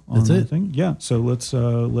very well on that thing. Yeah. So let's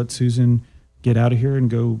let Susan get out of here and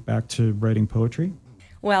go back to writing poetry.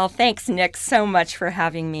 Well, thanks, Nick, so much for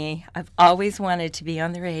having me. I've always wanted to be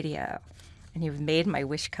on the radio, and you've made my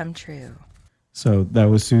wish come true. So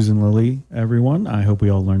that was Susan Lilly, everyone. I hope we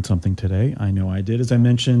all learned something today. I know I did. As I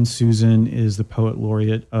mentioned, Susan is the Poet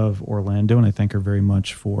Laureate of Orlando, and I thank her very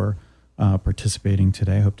much for participating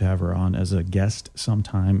today. I hope to have her on as a guest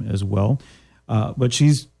sometime as well. But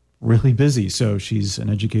she's really busy. So she's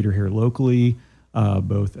an educator here locally,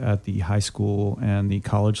 both at the high school and the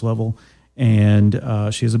college level. And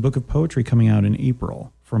she has a book of poetry coming out in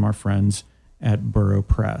April from our friends at Burrow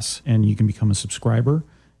Press. And you can become a subscriber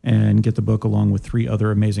and get the book along with 3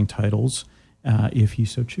 other amazing titles if you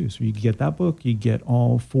so choose. So you get that book. You get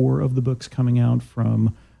all 4 of the books coming out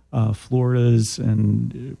from Florida's,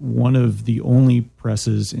 and one of the only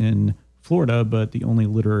presses in Florida, but the only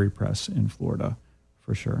literary press in Florida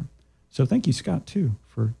for sure. So thank you, Scott, too,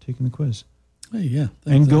 for taking the quiz. Hey, yeah.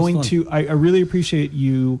 And going to, I really appreciate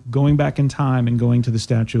you going back in time and going to the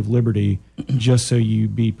Statue of Liberty just so you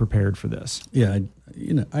be prepared for this. Yeah.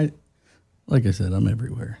 Like I said, I'm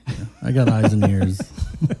everywhere. I got eyes and ears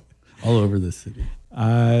all over this city.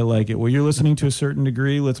 I like it. Well, you're listening to A Certain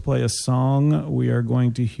Degree. Let's play a song. We are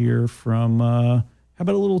going to hear from, how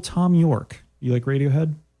about a little Tom York? You like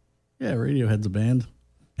Radiohead? Yeah, Radiohead's a band.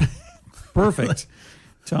 Perfect.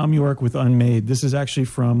 Tom York with Unmade. This is actually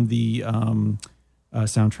from the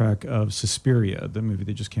soundtrack of Suspiria, the movie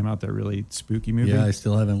that just came out, that really spooky movie. Yeah, I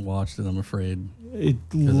still haven't watched it, I'm afraid.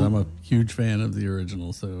 Because I'm a huge fan of the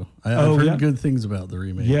original, so I've heard good things about the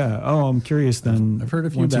remake. Yeah. Oh, I'm curious then. I've heard a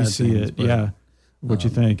few once bad you see things, it. Yeah. What you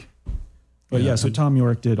think? But so Tom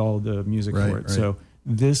York did all the music for it. Right. So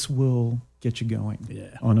this will get you going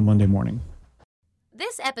Yeah. on a Monday morning.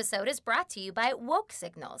 This episode is brought to you by Woke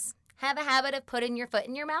Signals. Have a habit of putting your foot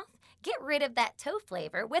in your mouth? Get rid of that toe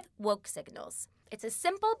flavor with Woke Signals. It's a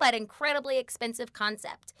simple but incredibly expensive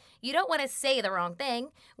concept. You don't want to say the wrong thing.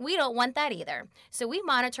 We don't want that either. So we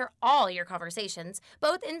monitor all your conversations,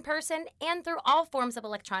 both in person and through all forms of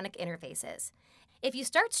electronic interfaces. If you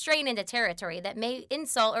start straying into territory that may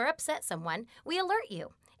insult or upset someone, we alert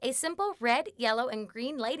you. A simple red, yellow, and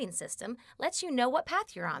green lighting system lets you know what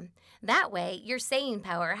path you're on. That way, your saying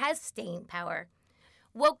power has staying power.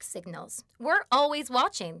 Woke Signals. We're always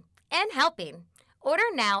watching and helping. Order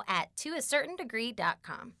now at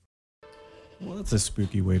toacertaindegree.com. Well, that's a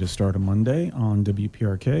spooky way to start a Monday on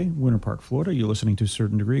WPRK, Winter Park, Florida. You're listening to A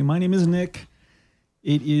Certain Degree. My name is Nick.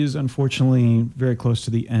 It is unfortunately very close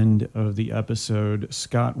to the end of the episode.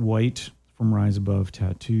 Scott White from Rise Above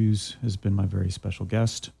Tattoos has been my very special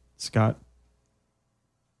guest. Scott,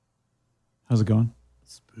 how's it going?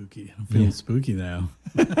 Spooky. I'm feeling spooky now.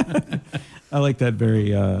 I like that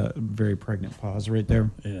very pregnant pause right there.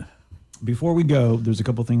 Yeah. Before we go, there's a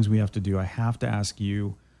couple things we have to do. I have to ask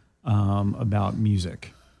you about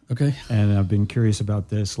music. Okay. And I've been curious about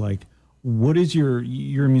this. Like, what is you're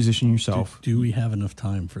a musician yourself. Do we have enough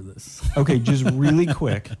time for this? Okay, just really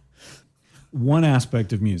quick. One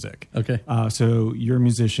aspect of music. Okay. So you're a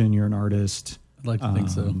musician, you're an artist. I'd like to think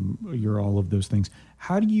so. You're all of those things.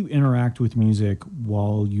 How do you interact with music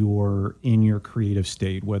while you're in your creative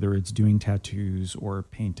state, whether it's doing tattoos or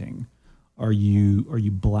painting? Are you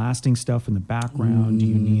blasting stuff in the background? Do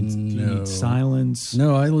you need silence?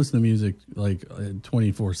 No, I listen to music like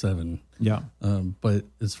 24/7. Yeah. But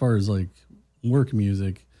as far as like work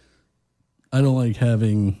music, I don't like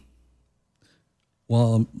having.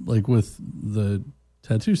 Well, like with the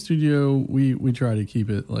tattoo studio, we try to keep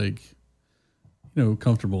it like,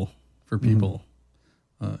 comfortable for people.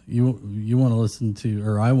 You want to listen to,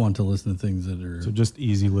 or I want to listen to things that are so just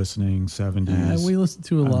easy listening. 70s. We listen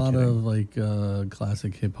to a lot of like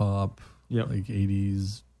classic hip hop, Yep. like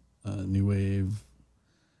 80s, new wave,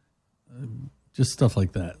 just stuff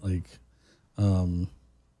like that. Like something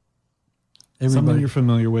everybody, you're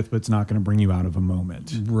familiar with, but it's not going to bring you out of a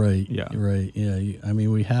moment. right? Yeah. Right. Yeah. I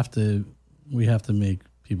mean, we have to make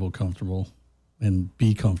people comfortable and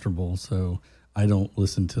be comfortable. So I don't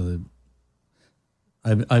listen to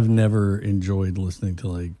I've never enjoyed listening to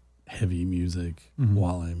like heavy music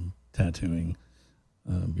while I'm tattooing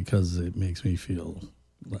because it makes me feel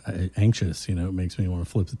anxious. It makes me want to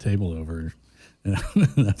flip the table over.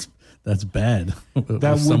 That's bad.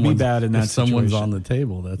 That would be bad in that if someone's situation. on the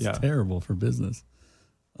table. That's terrible for business.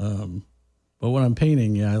 But when I'm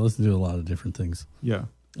painting, I listen to a lot of different things. Yeah.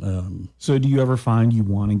 So do you ever find you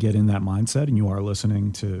want to get in that mindset and you are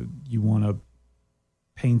listening to, you want to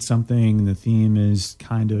paint something and the theme is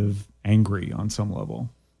kind of angry on some level?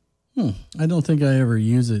 I don't think I ever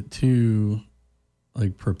use it to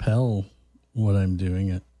like propel what I'm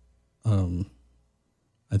doing.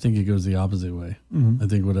 I think it goes the opposite way. I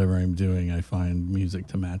think whatever I'm doing, I find music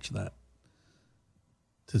to match that.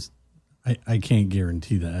 Just, I can't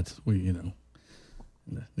guarantee that.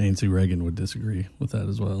 Nancy Reagan would disagree with that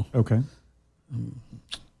as well. Okay.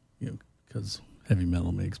 Because heavy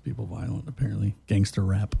metal makes people violent, apparently. Gangster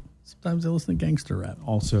rap. Sometimes I listen to gangster rap.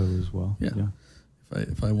 Also as well. Yeah.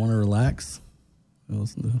 If I want to relax, I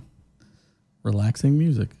listen to relaxing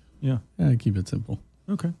music. Yeah. I keep it simple.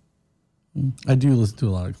 Okay. I do listen to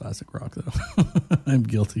a lot of classic rock, though. I'm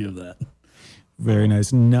guilty of that. Very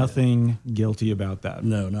nice. Nothing guilty about that.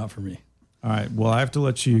 No, not for me. All right. Well, I have to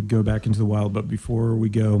let you go back into the wild, but before we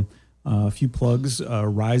go, a few plugs.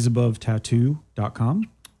 RiseAboveTattoo.com.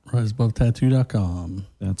 RiseAboveTattoo.com.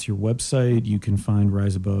 That's your website. You can find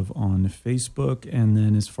Rise Above on Facebook. And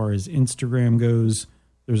then as far as Instagram goes,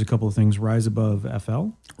 there's a couple of things. Rise Above FL.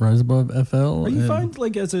 Rise Above FL. Are you find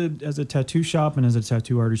like as a tattoo shop and as a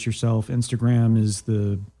tattoo artist yourself, Instagram is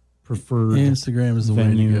the preferred Instagram is the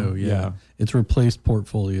venue. way to go. Yeah. It's replaced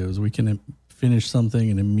portfolios. We can finish something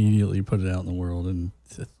and immediately put it out in the world, and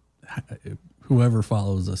whoever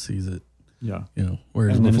follows us sees it. Yeah.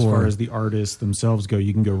 Whereas and then before, as far as the artists themselves go,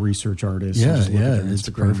 you can go research artists. Yeah, and just look at their it's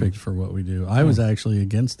Instagram. perfect for what we do. I was actually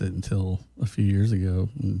against it until a few years ago.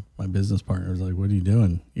 And my business partner was like, "What are you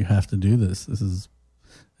doing? You have to do this.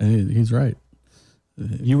 And he's right."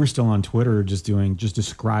 You were still on Twitter, just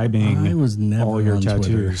describing I was never all your on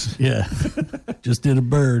tattoos. Twitter. Yeah. just did a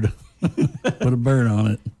bird. Put a bird on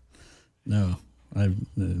it. No, I've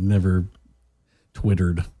never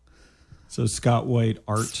Twittered. So Scott White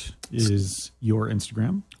Art is your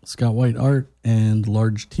Instagram? Scott White Art and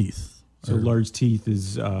Large Teeth. So Large Teeth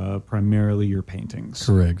is primarily your paintings.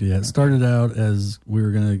 Correct, yeah. It started out as we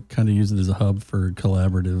were going to kind of use it as a hub for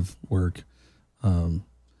collaborative work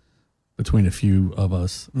between a few of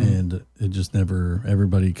us, and it just never,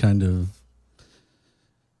 everybody kind of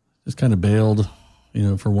bailed,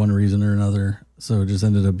 for one reason or another. So it just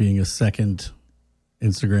ended up being a second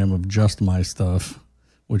Instagram of just my stuff,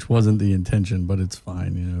 which wasn't the intention, but it's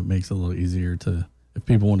fine. It makes it a little easier to, if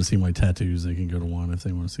people want to see my tattoos, they can go to one. If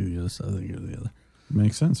they want to see the other stuff, they can go to the other.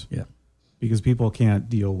 Makes sense. Yeah. Because people can't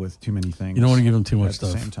deal with too many things. You don't want to give them too much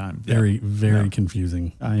stuff. At the same time. Very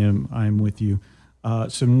confusing. I am with you.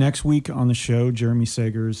 So next week on the show, Jeremy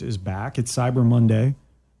Sagers is back. It's Cyber Monday.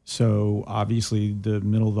 So obviously the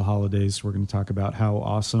middle of the holidays, we're going to talk about how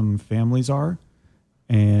awesome families are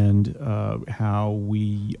and how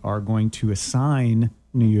we are going to assign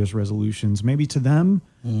New Year's resolutions, maybe to them,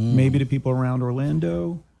 maybe to people around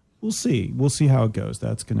Orlando. We'll see. We'll see how it goes.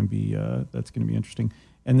 That's going to be interesting.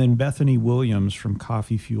 And then Bethany Williams from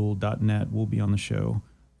coffeefuel.net will be on the show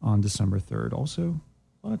on December 3rd. Also,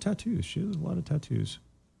 a lot of tattoos. She has a lot of tattoos.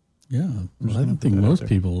 Yeah. Well, I think most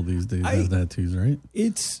people these days have tattoos, right?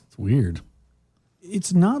 It's weird.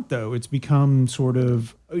 It's not, though. It's become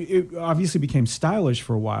it obviously became stylish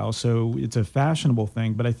for a while, so it's a fashionable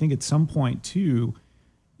thing. But I think at some point, too,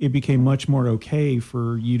 it became much more okay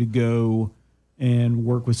for you to go and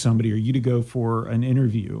work with somebody or you to go for an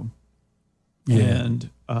interview. Yeah. And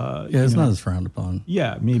it's not as frowned upon.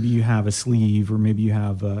 Yeah, maybe you have a sleeve or maybe you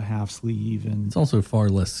have a half sleeve, and it's also far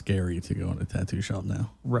less scary to go in a tattoo shop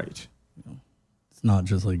now. Right. It's not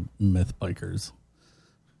just like meth bikers.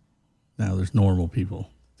 Now there's normal people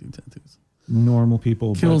do tattoos. Normal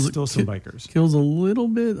people, but still some bikers. Kills a little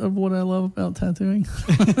bit of what I love about tattooing.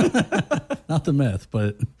 Not the meth,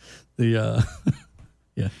 but the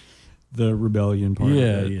the rebellion part.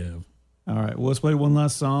 Yeah. All right, well, let's play one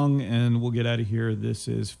last song and we'll get out of here. This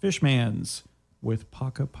is Fishmans with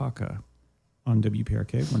Paka Paka on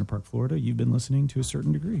WPRK, Winter Park, Florida. You've been listening to A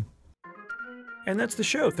Certain Degree. And that's the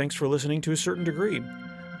show. Thanks for listening to A Certain Degree.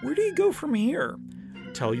 Where do you go from here?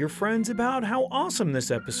 Tell your friends about how awesome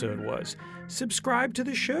this episode was. Subscribe to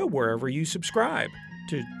the show wherever you subscribe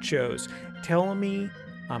to shows. Tell me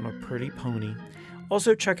I'm a pretty pony.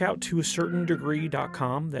 Also, check out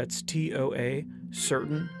toacertaindegree.com. That's TOA,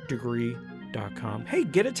 certaindegree.com. Hey,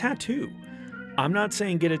 get a tattoo. I'm not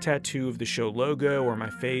saying get a tattoo of the show logo or my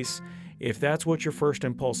face. If that's what your first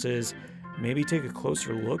impulse is, maybe take a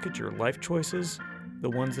closer look at your life choices, the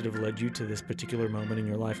ones that have led you to this particular moment in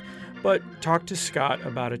your life. But talk to Scott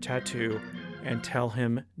about a tattoo and tell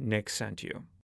him Nick sent you.